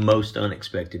most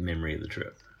unexpected memory of the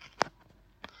trip?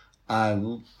 I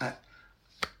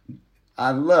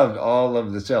loved all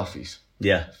of the selfies.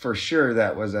 Yeah. For sure,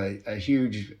 that was a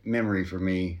huge memory for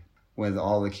me with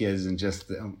all the kids, and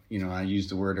just, I used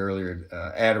the word earlier,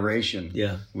 adoration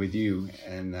with you.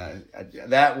 And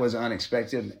that was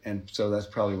unexpected, and so that's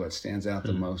probably what stands out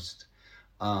the most.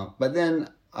 But then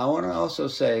I want to also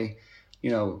say,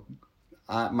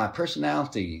 my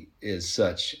personality is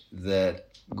such that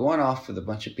going off with a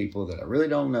bunch of people that I really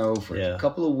don't know for a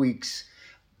couple of weeks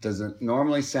doesn't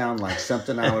normally sound like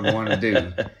something I would want to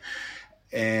do.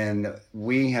 And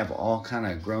we have all kind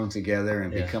of grown together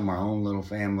and become our own little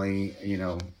family,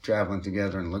 traveling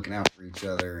together and looking out for each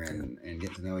other and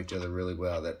getting to know each other really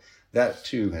well. That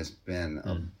too has been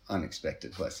an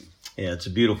unexpected blessing. Yeah, it's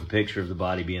a beautiful picture of the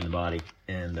body being the body.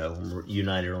 And when we're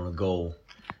united on a goal,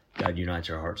 God unites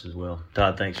our hearts as well.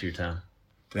 Todd, thanks for your time.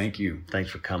 Thank you. Thanks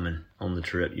for coming on the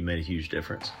trip. You made a huge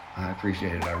difference. I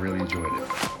appreciate it. I really enjoyed it.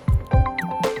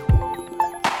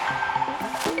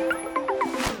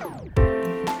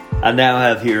 I now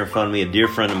have here in front of me a dear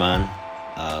friend of mine,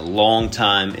 a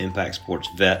longtime Impact Sports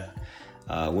vet.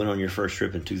 Went on your first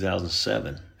trip in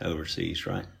 2007 overseas,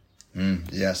 right?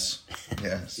 Yes.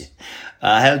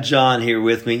 I have John here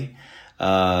with me.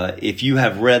 If you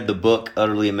have read the book,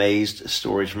 Utterly Amazed,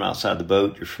 Stories from Outside the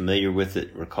Boat, you're familiar with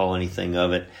it, recall anything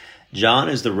of it. John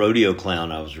is the rodeo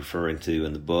clown I was referring to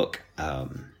in the book.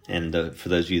 And for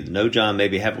those of you that know John,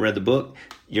 maybe haven't read the book,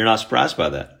 you're not surprised by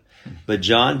that. But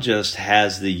John just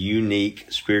has the unique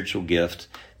spiritual gift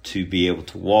to be able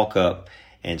to walk up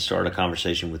and start a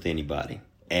conversation with anybody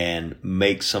and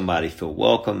make somebody feel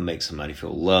welcome, make somebody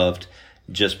feel loved.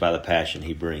 just by the passion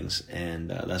he brings. And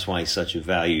that's why he's such a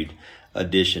valued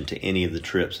addition to any of the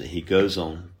trips that he goes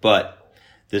on. But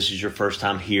this is your first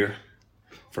time here,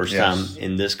 first time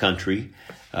in this country.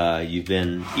 You've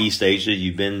been East Asia,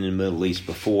 you've been in the Middle East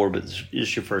before, but this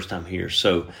is your first time here.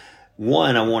 So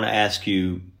one, I want to ask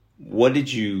you, what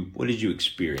did you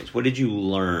experience? What did you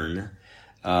learn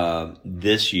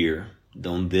this year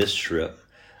on this trip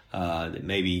that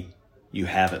maybe you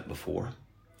haven't before?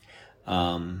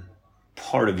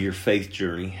 Part of your faith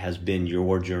journey has been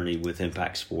your journey with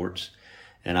Impact Sports,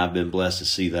 and I've been blessed to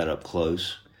see that up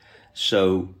close.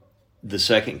 So the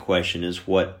second question is,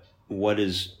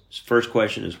 first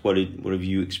question is, what have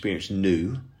you experienced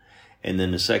new? And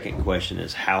then the second question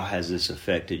is, how has this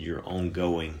affected your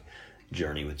ongoing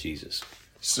journey with Jesus?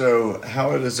 So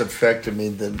how it has affected me,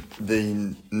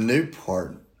 the new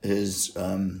part is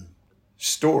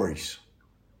stories.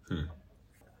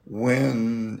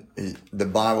 When the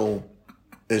Bible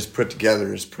is put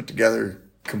together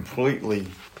completely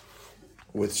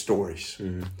with stories.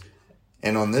 Mm-hmm.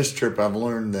 And on this trip, I've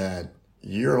learned that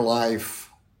your life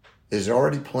is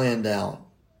already planned out.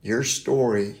 Your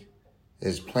story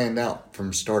is planned out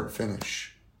from start to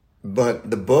finish. But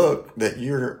the book that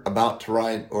you're about to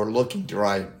write or looking to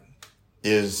write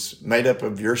is made up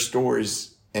of your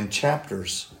stories and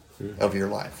chapters of your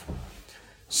life.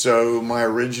 So my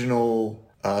original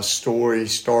story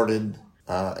started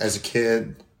as a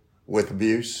kid with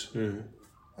abuse.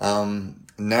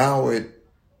 Now it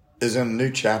is in a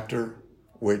new chapter,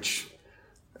 which,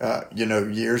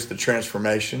 years the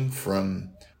transformation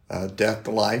from death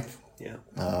to life,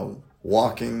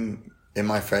 walking in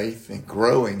my faith and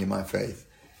growing in my faith.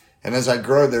 And as I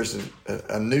grow, there's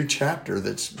a new chapter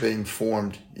that's being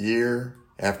formed year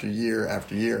after year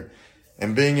after year.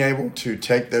 And being able to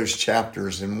take those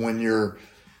chapters, and when you're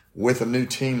with a new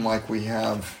team like we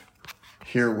have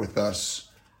here with us,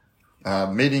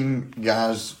 meeting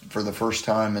guys for the first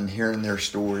time and hearing their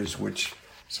stories, which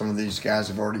some of these guys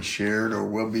have already shared or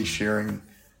will be sharing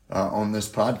on this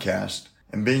podcast,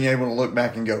 and being able to look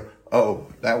back and go, oh,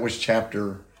 that was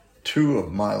chapter 2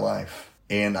 of my life,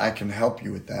 and I can help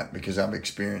you with that because I've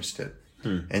experienced it.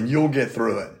 And you'll get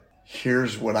through it.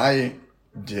 Here's what I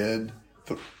did,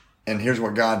 and here's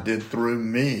what God did through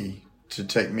me to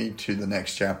take me to the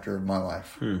next chapter of my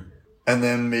life. And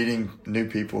then meeting new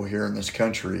people here in this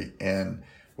country, and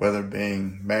whether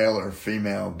being male or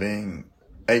female, being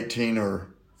 18 or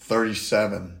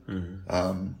 37,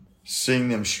 seeing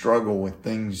them struggle with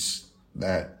things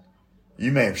that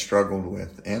you may have struggled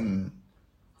with, and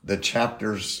the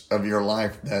chapters of your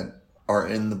life that are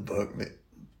in the book, that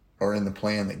are in the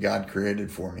plan that God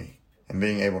created for me, and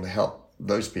being able to help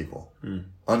those people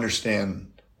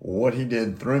understand what he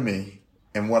did through me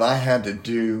and what I had to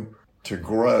do to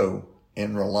grow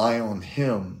and rely on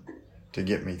him to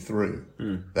get me through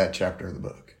that chapter of the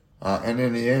book. And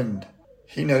in the end,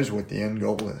 he knows what the end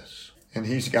goal is, and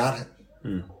he's got it.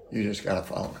 You just got to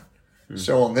follow it.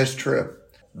 So on this trip,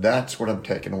 that's what I'm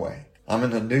taking away. I'm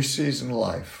in a new season of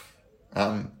life.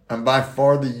 I'm by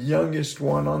far the youngest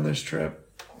one on this trip.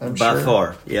 By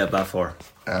far.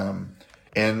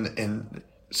 And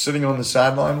sitting on the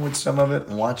sideline with some of it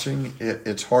and watching it,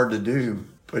 it's hard to do,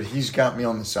 but he's got me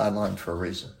on the sideline for a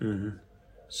reason.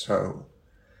 So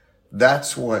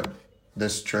that's what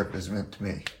this trip has meant to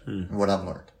me, what I've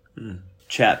learned.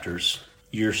 Chapters,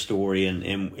 your story,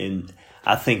 and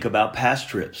I think about past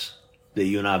trips that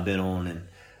you and I have been on, and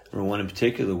one in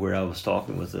particular where I was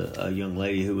talking with a young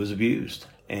lady who was abused,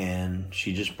 and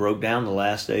she just broke down the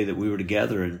last day that we were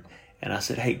together, and I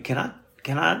said, hey, can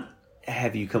I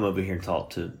have you come over here and talk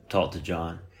to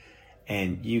John?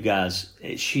 And you guys,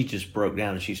 she just broke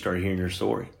down and she started hearing her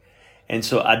story. And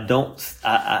so I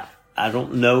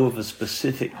don't know of a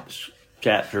specific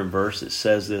chapter and verse that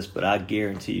says this, but I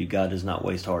guarantee you God does not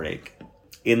waste heartache.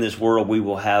 In this world we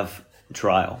will have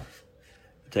trial.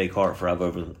 Take heart, for I've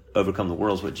overcome the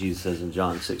world, is what Jesus says in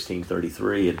John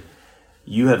 16:33. And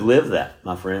you have lived that,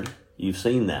 my friend. You've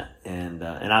seen that. And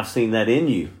I've seen that in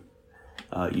you.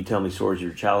 You tell me stories of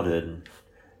your childhood,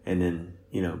 and then,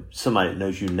 somebody that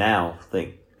knows you now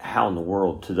think, how in the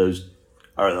world to those,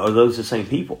 are those the same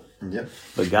people? Yep.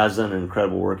 But God's done an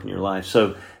incredible work in your life.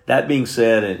 So that being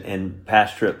said, and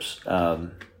past trips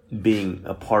being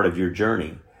a part of your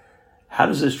journey, how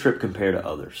does this trip compare to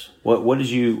others? What did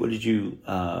you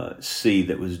see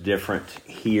that was different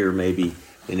here maybe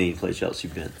than any place else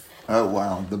you've been? Oh,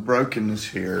 wow. The brokenness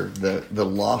here, the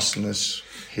lostness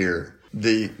here,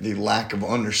 the lack of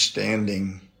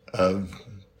understanding of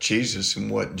Jesus and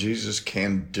what Jesus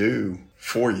can do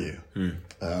for you.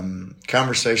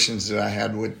 Conversations that I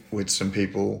had with some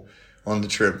people on the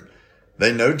trip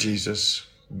they know Jesus,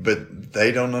 but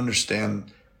they don't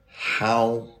understand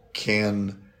how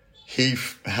can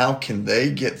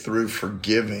they get through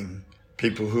forgiving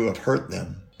people who have hurt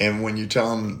them. And when you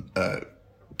tell them,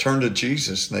 turn to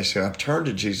Jesus, and they say, I've turned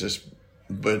to Jesus,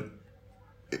 but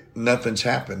nothing's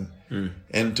happened.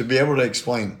 And to be able to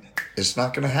explain, it's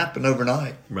not going to happen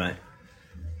overnight. Right.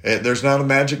 There's not a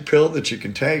magic pill that you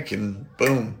can take and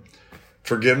boom,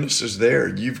 forgiveness is there.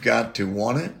 You've got to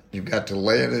want it. You've got to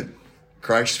lay it at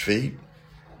Christ's feet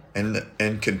and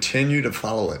continue to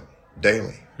follow it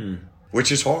daily,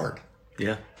 which is hard.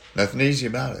 Yeah. Nothing easy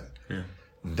about it. Yeah.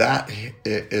 That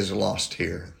is lost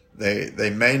here.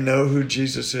 They may know who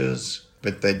Jesus is,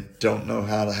 but they don't know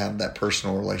how to have that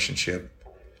personal relationship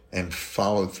and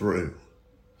follow through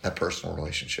that personal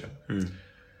relationship.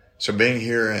 So being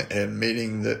here and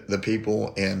meeting the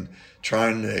people and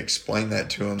trying to explain that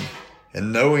to them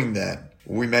and knowing that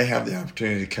we may have the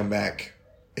opportunity to come back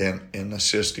and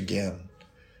assist again,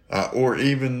 or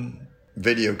even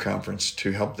video conference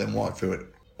to help them walk through it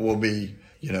will be,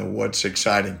 what's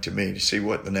exciting to me to see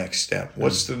what the next step,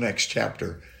 what's the next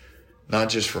chapter, not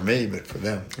just for me, but for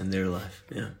them. In their life,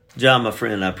 yeah. John, my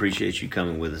friend, I appreciate you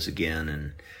coming with us again,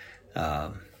 and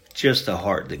just the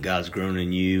heart that God's grown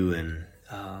in you, and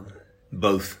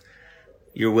both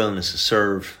your willingness to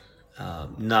serve,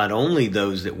 not only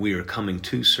those that we are coming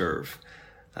to serve,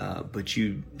 but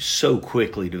you so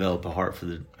quickly develop a heart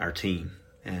for our team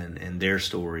and their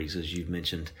stories, as you've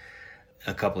mentioned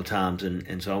a couple of times.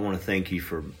 And so I want to thank you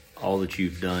for all that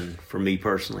you've done for me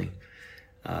personally,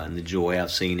 and the joy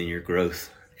I've seen in your growth.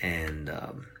 And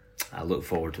I look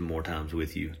forward to more times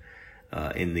with you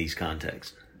in these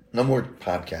contexts. No more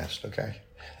podcast, okay?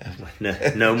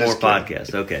 No more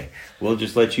podcast. Okay. We'll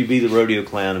just let you be the rodeo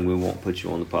clown, and we won't put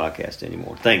you on the podcast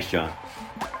anymore. Thanks, John.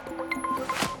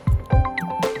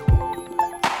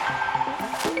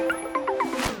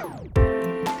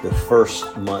 The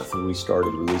first month when we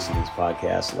started releasing these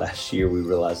podcasts last year, we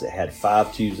realized it had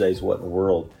 5 Tuesdays. What in the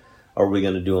world are we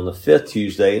going to do on the 5th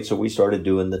Tuesday? And so we started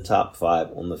doing the top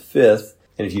 5 on the 5th.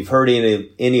 And if you've heard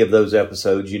any of those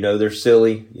episodes, they're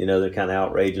silly, they're kind of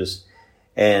outrageous.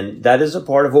 And that is a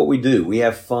part of what we do. We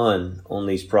have fun on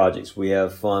these projects. We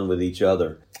have fun with each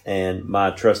other. And my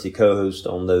trusty co-host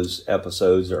on those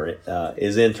episodes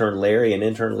is Intern Larry. And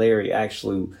Intern Larry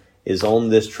actually is on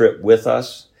this trip with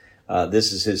us.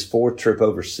 This is his 4th trip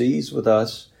overseas with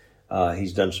us.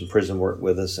 He's done some prison work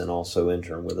with us and also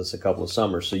interned with us a couple of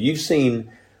summers. So you've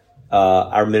seen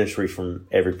our ministry from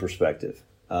every perspective,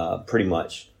 pretty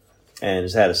much. And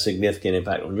it's had a significant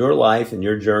impact on your life and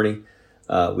your journey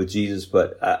with Jesus.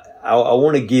 But I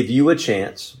want to give you a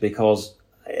chance, because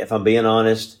if I'm being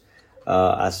honest,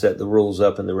 I set the rules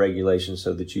up and the regulations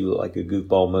so that you look like a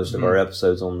goofball most of our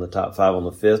episodes on the top 5 on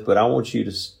the 5th. But I want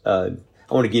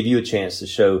to give you a chance to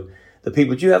show the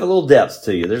people that you have a little depth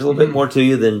to you. There's a little bit more to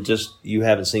you than just you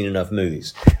haven't seen enough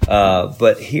movies.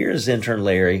 But here's Intern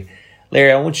Larry.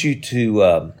 Larry, I want you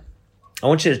to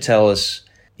tell us,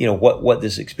 what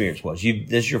this experience was.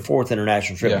 This is your 4th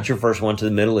international trip. It's your first one to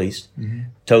the Middle East.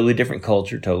 Totally different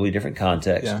culture, totally different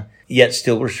context, yet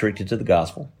still restricted to the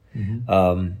gospel.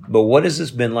 But what has this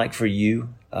been like for you?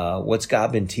 What's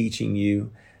God been teaching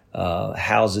you?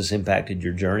 How's this impacted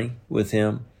your journey with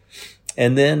Him?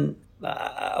 And then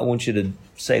I want you to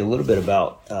say a little bit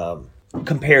about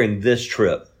comparing this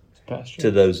trip to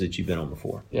those that you've been on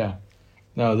before. Yeah.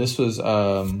 No, this has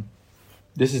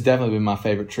definitely been my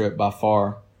favorite trip by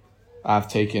far.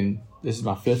 This is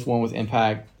my 5th one with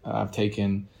Impact. I've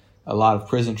taken a lot of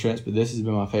prison trips, but this has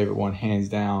been my favorite one, hands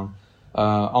down.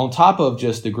 On top of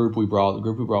just the group we brought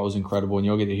was incredible, and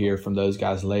you'll get to hear from those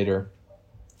guys later.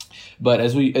 But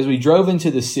as we drove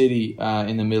into the city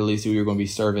in the Middle East that we were going to be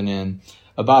serving in,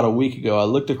 about a week ago, I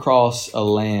looked across a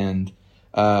land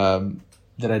that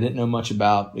I didn't know much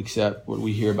about, except what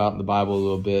we hear about in the Bible a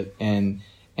little bit, and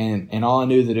all I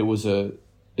knew that it was a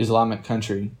Islamic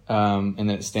country, and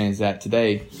that it stands that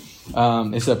today.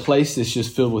 It's a place that's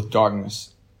just filled with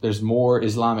darkness. There's more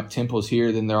Islamic temples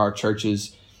here than there are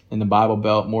churches in the Bible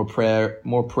Belt. More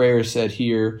prayer said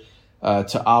here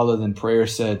to Allah than prayer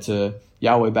said to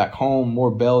Yahweh back home.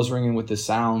 More bells ringing with the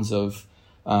sounds of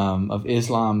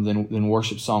Islam than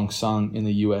worship songs sung in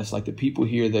the U.S. Like the people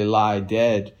here, they lie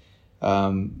dead,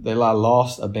 they lie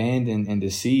lost, abandoned, and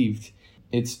deceived.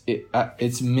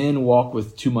 It's men walk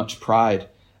with too much pride,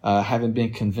 having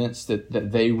been convinced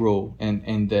that they rule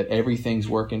and that everything's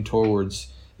working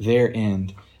towards their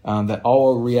end, that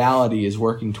all reality is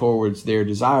working towards their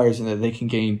desires, and that they can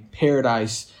gain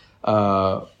paradise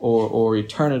or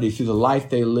eternity through the life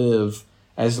they live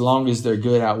as long as their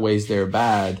good outweighs their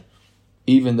bad,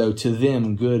 even though to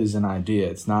them good is an idea.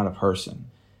 It's not a person.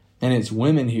 And it's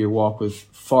women here walk with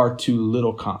far too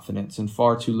little confidence and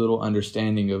far too little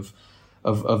understanding of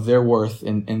their worth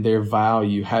and their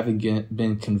value, having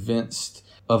been convinced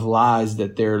of lies,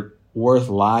 that their worth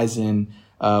lies in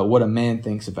what a man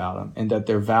thinks about them, and that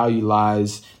their value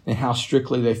lies in how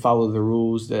strictly they follow the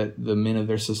rules that the men of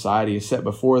their society has set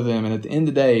before them. And at the end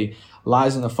of the day,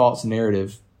 lies in a false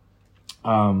narrative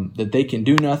that they can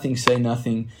do nothing, say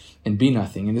nothing, and be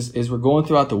nothing. And as we're going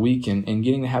throughout the week and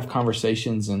getting to have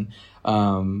conversations and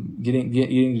getting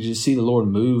to just see the Lord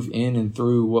move in and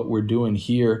through what we're doing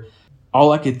here,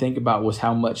 all I could think about was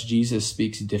how much Jesus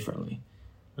speaks differently.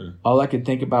 All I could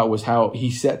think about was how he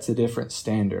sets a different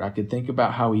standard. I could think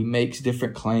about how he makes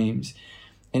different claims,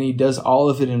 and he does all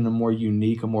of it in a more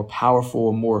unique, a more powerful,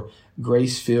 a more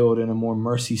grace-filled, and a more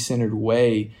mercy-centered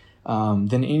way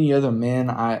than any other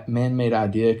man-made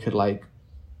idea could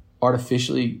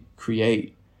artificially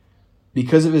create.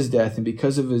 Because of his death and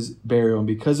because of his burial and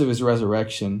because of his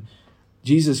resurrection,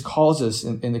 Jesus calls us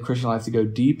in the Christian life to go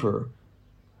deeper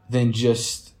than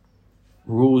just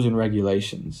rules and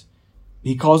regulations.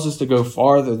 He calls us to go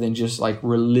farther than just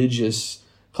religious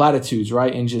platitudes,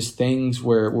 right? And just things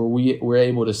where we're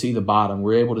able to see the bottom.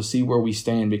 We're able to see where we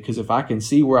stand, because if I can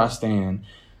see where I stand,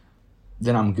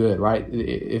 then I'm good, right?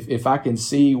 If I can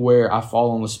see where I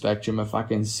fall on the spectrum, if I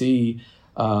can see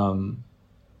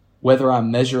whether I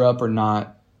measure up or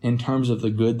not in terms of the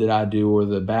good that I do or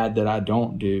the bad that I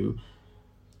don't do,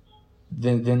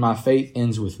 then my faith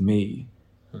ends with me.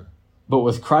 But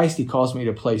with Christ, he calls me to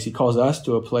a place. He calls us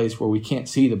to a place where we can't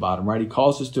see the bottom, right? He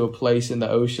calls us to a place in the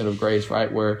ocean of grace, right?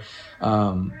 Where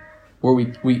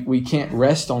we can't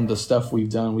rest on the stuff we've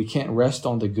done. We can't rest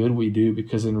on the good we do,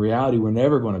 because in reality, we're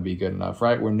never going to be good enough,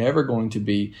 right? We're never going to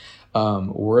be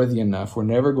worthy enough. We're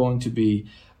never going to be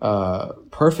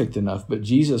perfect enough. But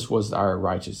Jesus was our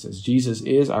righteousness. Jesus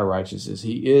is our righteousness.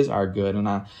 He is our good. And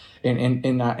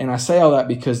I say all that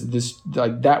because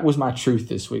that was my truth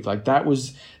this week. That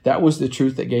was the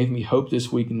truth that gave me hope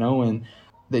this week, knowing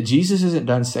that Jesus isn't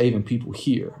done saving people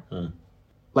here.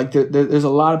 There's a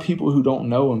lot of people who don't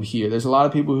know him here. There's a lot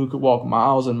of people who could walk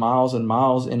miles and miles and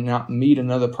miles and not meet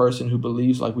another person who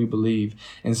believes like we believe.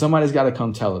 And somebody's got to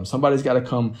come tell them. Somebody's got to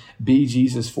come be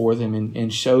Jesus for them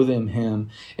and show them him.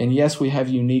 And yes, we have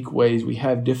unique ways. We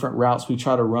have different routes we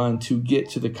try to run to get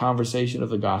to the conversation of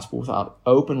the gospel without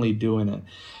openly doing it.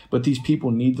 But these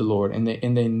people need the Lord, and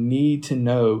they need to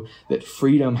know that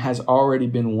freedom has already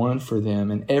been won for them.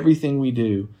 And everything we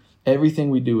do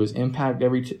is impact.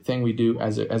 Everything we do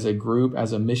as a group,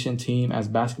 as a mission team, as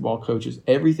basketball coaches,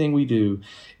 everything we do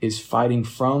is fighting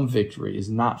from victory, is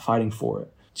not fighting for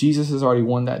it. Jesus has already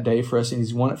won that day for us, and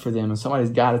he's won it for them, and somebody's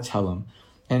got to tell them.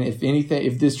 And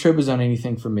if this trip has done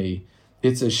anything for me,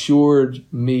 it's assured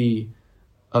me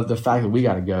of the fact that we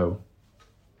got to go.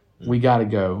 We got to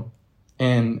go.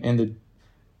 And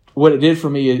what it did for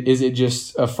me is it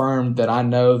just affirmed that I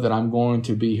know that I'm going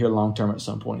to be here long term at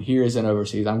some point. Here is in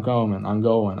overseas. I'm going,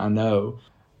 I know.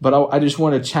 But I just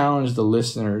want to challenge the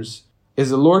listeners. Is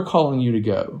the Lord calling you to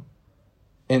go?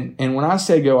 And when I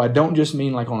say go, I don't just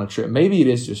mean on a trip. Maybe it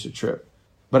is just a trip.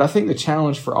 But I think the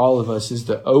challenge for all of us is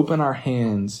to open our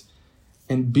hands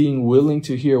and being willing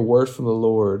to hear a word from the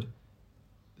Lord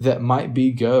that might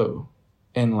be go,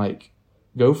 and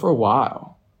go for a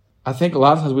while. I think a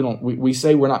lot of times we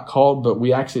say we're not called, but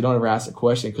we actually don't ever ask the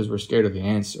question because we're scared of the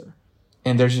answer.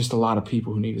 And there's just a lot of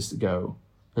people who need us to go.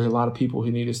 There's a lot of people who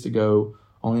need us to go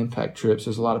on impact trips.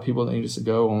 There's a lot of people that need us to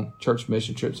go on church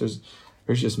mission trips.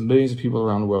 There's just millions of people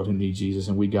around the world who need Jesus,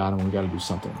 and we got him, and we got to do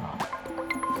something about it.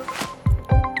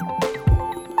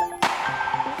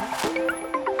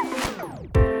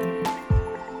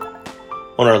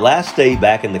 On our last day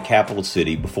back in the capital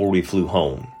city before we flew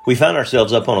home, we found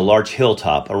ourselves up on a large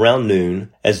hilltop around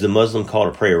noon as the Muslim call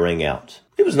to prayer rang out.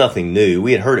 It was nothing new.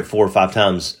 We had heard it 4 or 5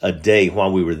 times a day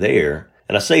while we were there.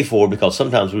 And I say 4 because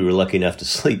sometimes we were lucky enough to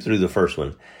sleep through the first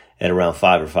one at around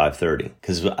 5 or 5:30,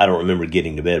 because I don't remember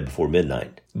getting to bed before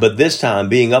midnight. But this time,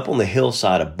 being up on the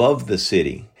hillside above the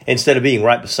city, instead of being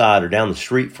right beside or down the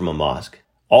street from a mosque,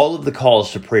 all of the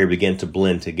calls to prayer began to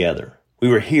blend together. We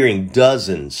were hearing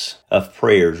dozens of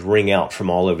prayers ring out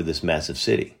from all over this massive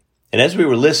city. And as we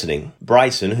were listening,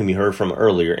 Bryson, whom you heard from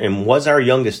earlier and was our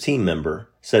youngest team member,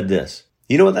 said this: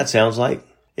 "You know what that sounds like?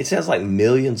 It sounds like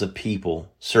millions of people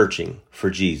searching for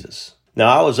Jesus." Now,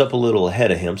 I was up a little ahead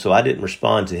of him, so I didn't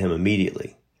respond to him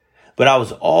immediately. But I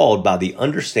was awed by the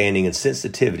understanding and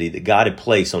sensitivity that God had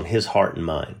placed on his heart and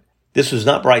mind. This was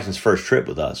not Bryson's first trip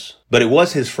with us, but it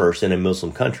was his first in a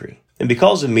Muslim country. And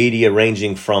because of media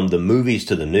ranging from the movies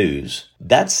to the news,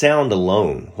 that sound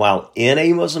alone, while in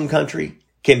a Muslim country,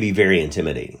 can be very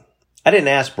intimidating. I didn't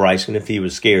ask Bryson if he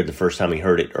was scared the first time he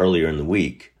heard it earlier in the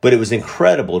week, but it was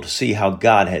incredible to see how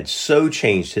God had so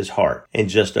changed his heart in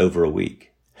just over a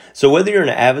week. So whether you're an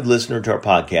avid listener to our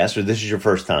podcast or this is your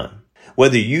first time,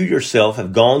 whether you yourself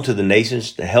have gone to the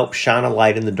nations to help shine a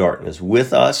light in the darkness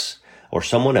with us or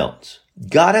someone else,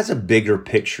 God has a bigger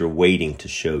picture waiting to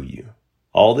show you.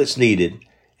 All that's needed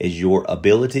is your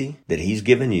ability that he's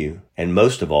given you, and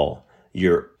most of all,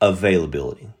 your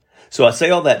availability. So I say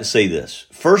all that to say this.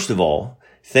 First of all,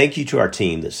 thank you to our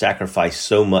team that sacrificed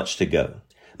so much to go.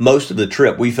 Most of the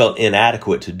trip, we felt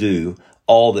inadequate to do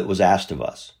all that was asked of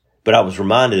us. But I was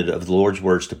reminded of the Lord's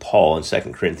words to Paul in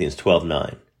 2 Corinthians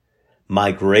 12:9.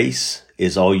 My grace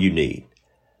is all you need.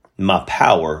 My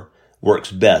power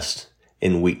works best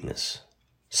in weakness.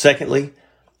 Secondly,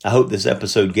 I hope this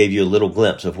episode gave you a little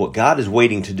glimpse of what God is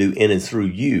waiting to do in and through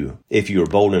you if you are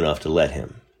bold enough to let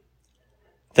him.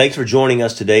 Thanks for joining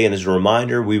us today. And as a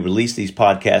reminder, we release these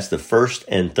podcasts the first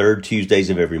and third Tuesdays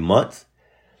of every month.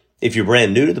 If you're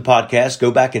brand new to the podcast,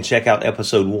 go back and check out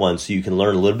episode 1 so you can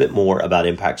learn a little bit more about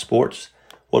Impact Sports,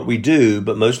 what we do,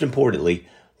 but most importantly,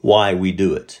 why we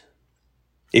do it.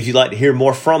 If you'd like to hear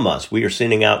more from us, we are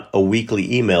sending out a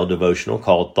weekly email devotional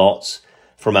called Thoughts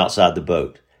from Outside the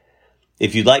Boat.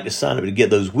 If you'd like to sign up to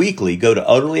get those weekly, go to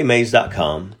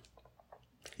utterlyamazed.com.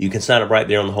 You can sign up right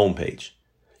there on the homepage.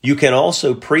 You can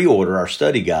also pre-order our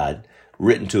study guide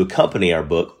written to accompany our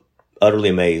book, Utterly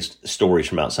Amazed Stories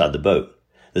from Outside the Boat.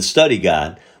 The study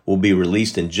guide will be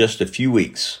released in just a few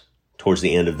weeks towards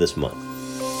the end of this month.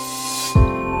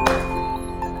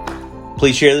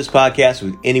 Please share this podcast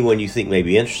with anyone you think may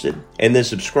be interested, and then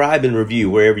subscribe and review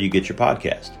wherever you get your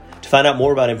podcast. To find out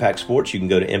more about Impact Sports, you can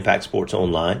go to Impact Sports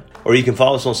Online, or you can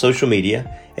follow us on social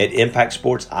media at Impact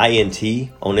Sports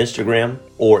INT on Instagram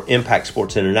or Impact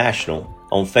Sports International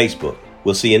on Facebook.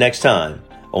 We'll see you next time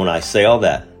on I Say All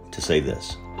That to Say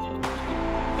This.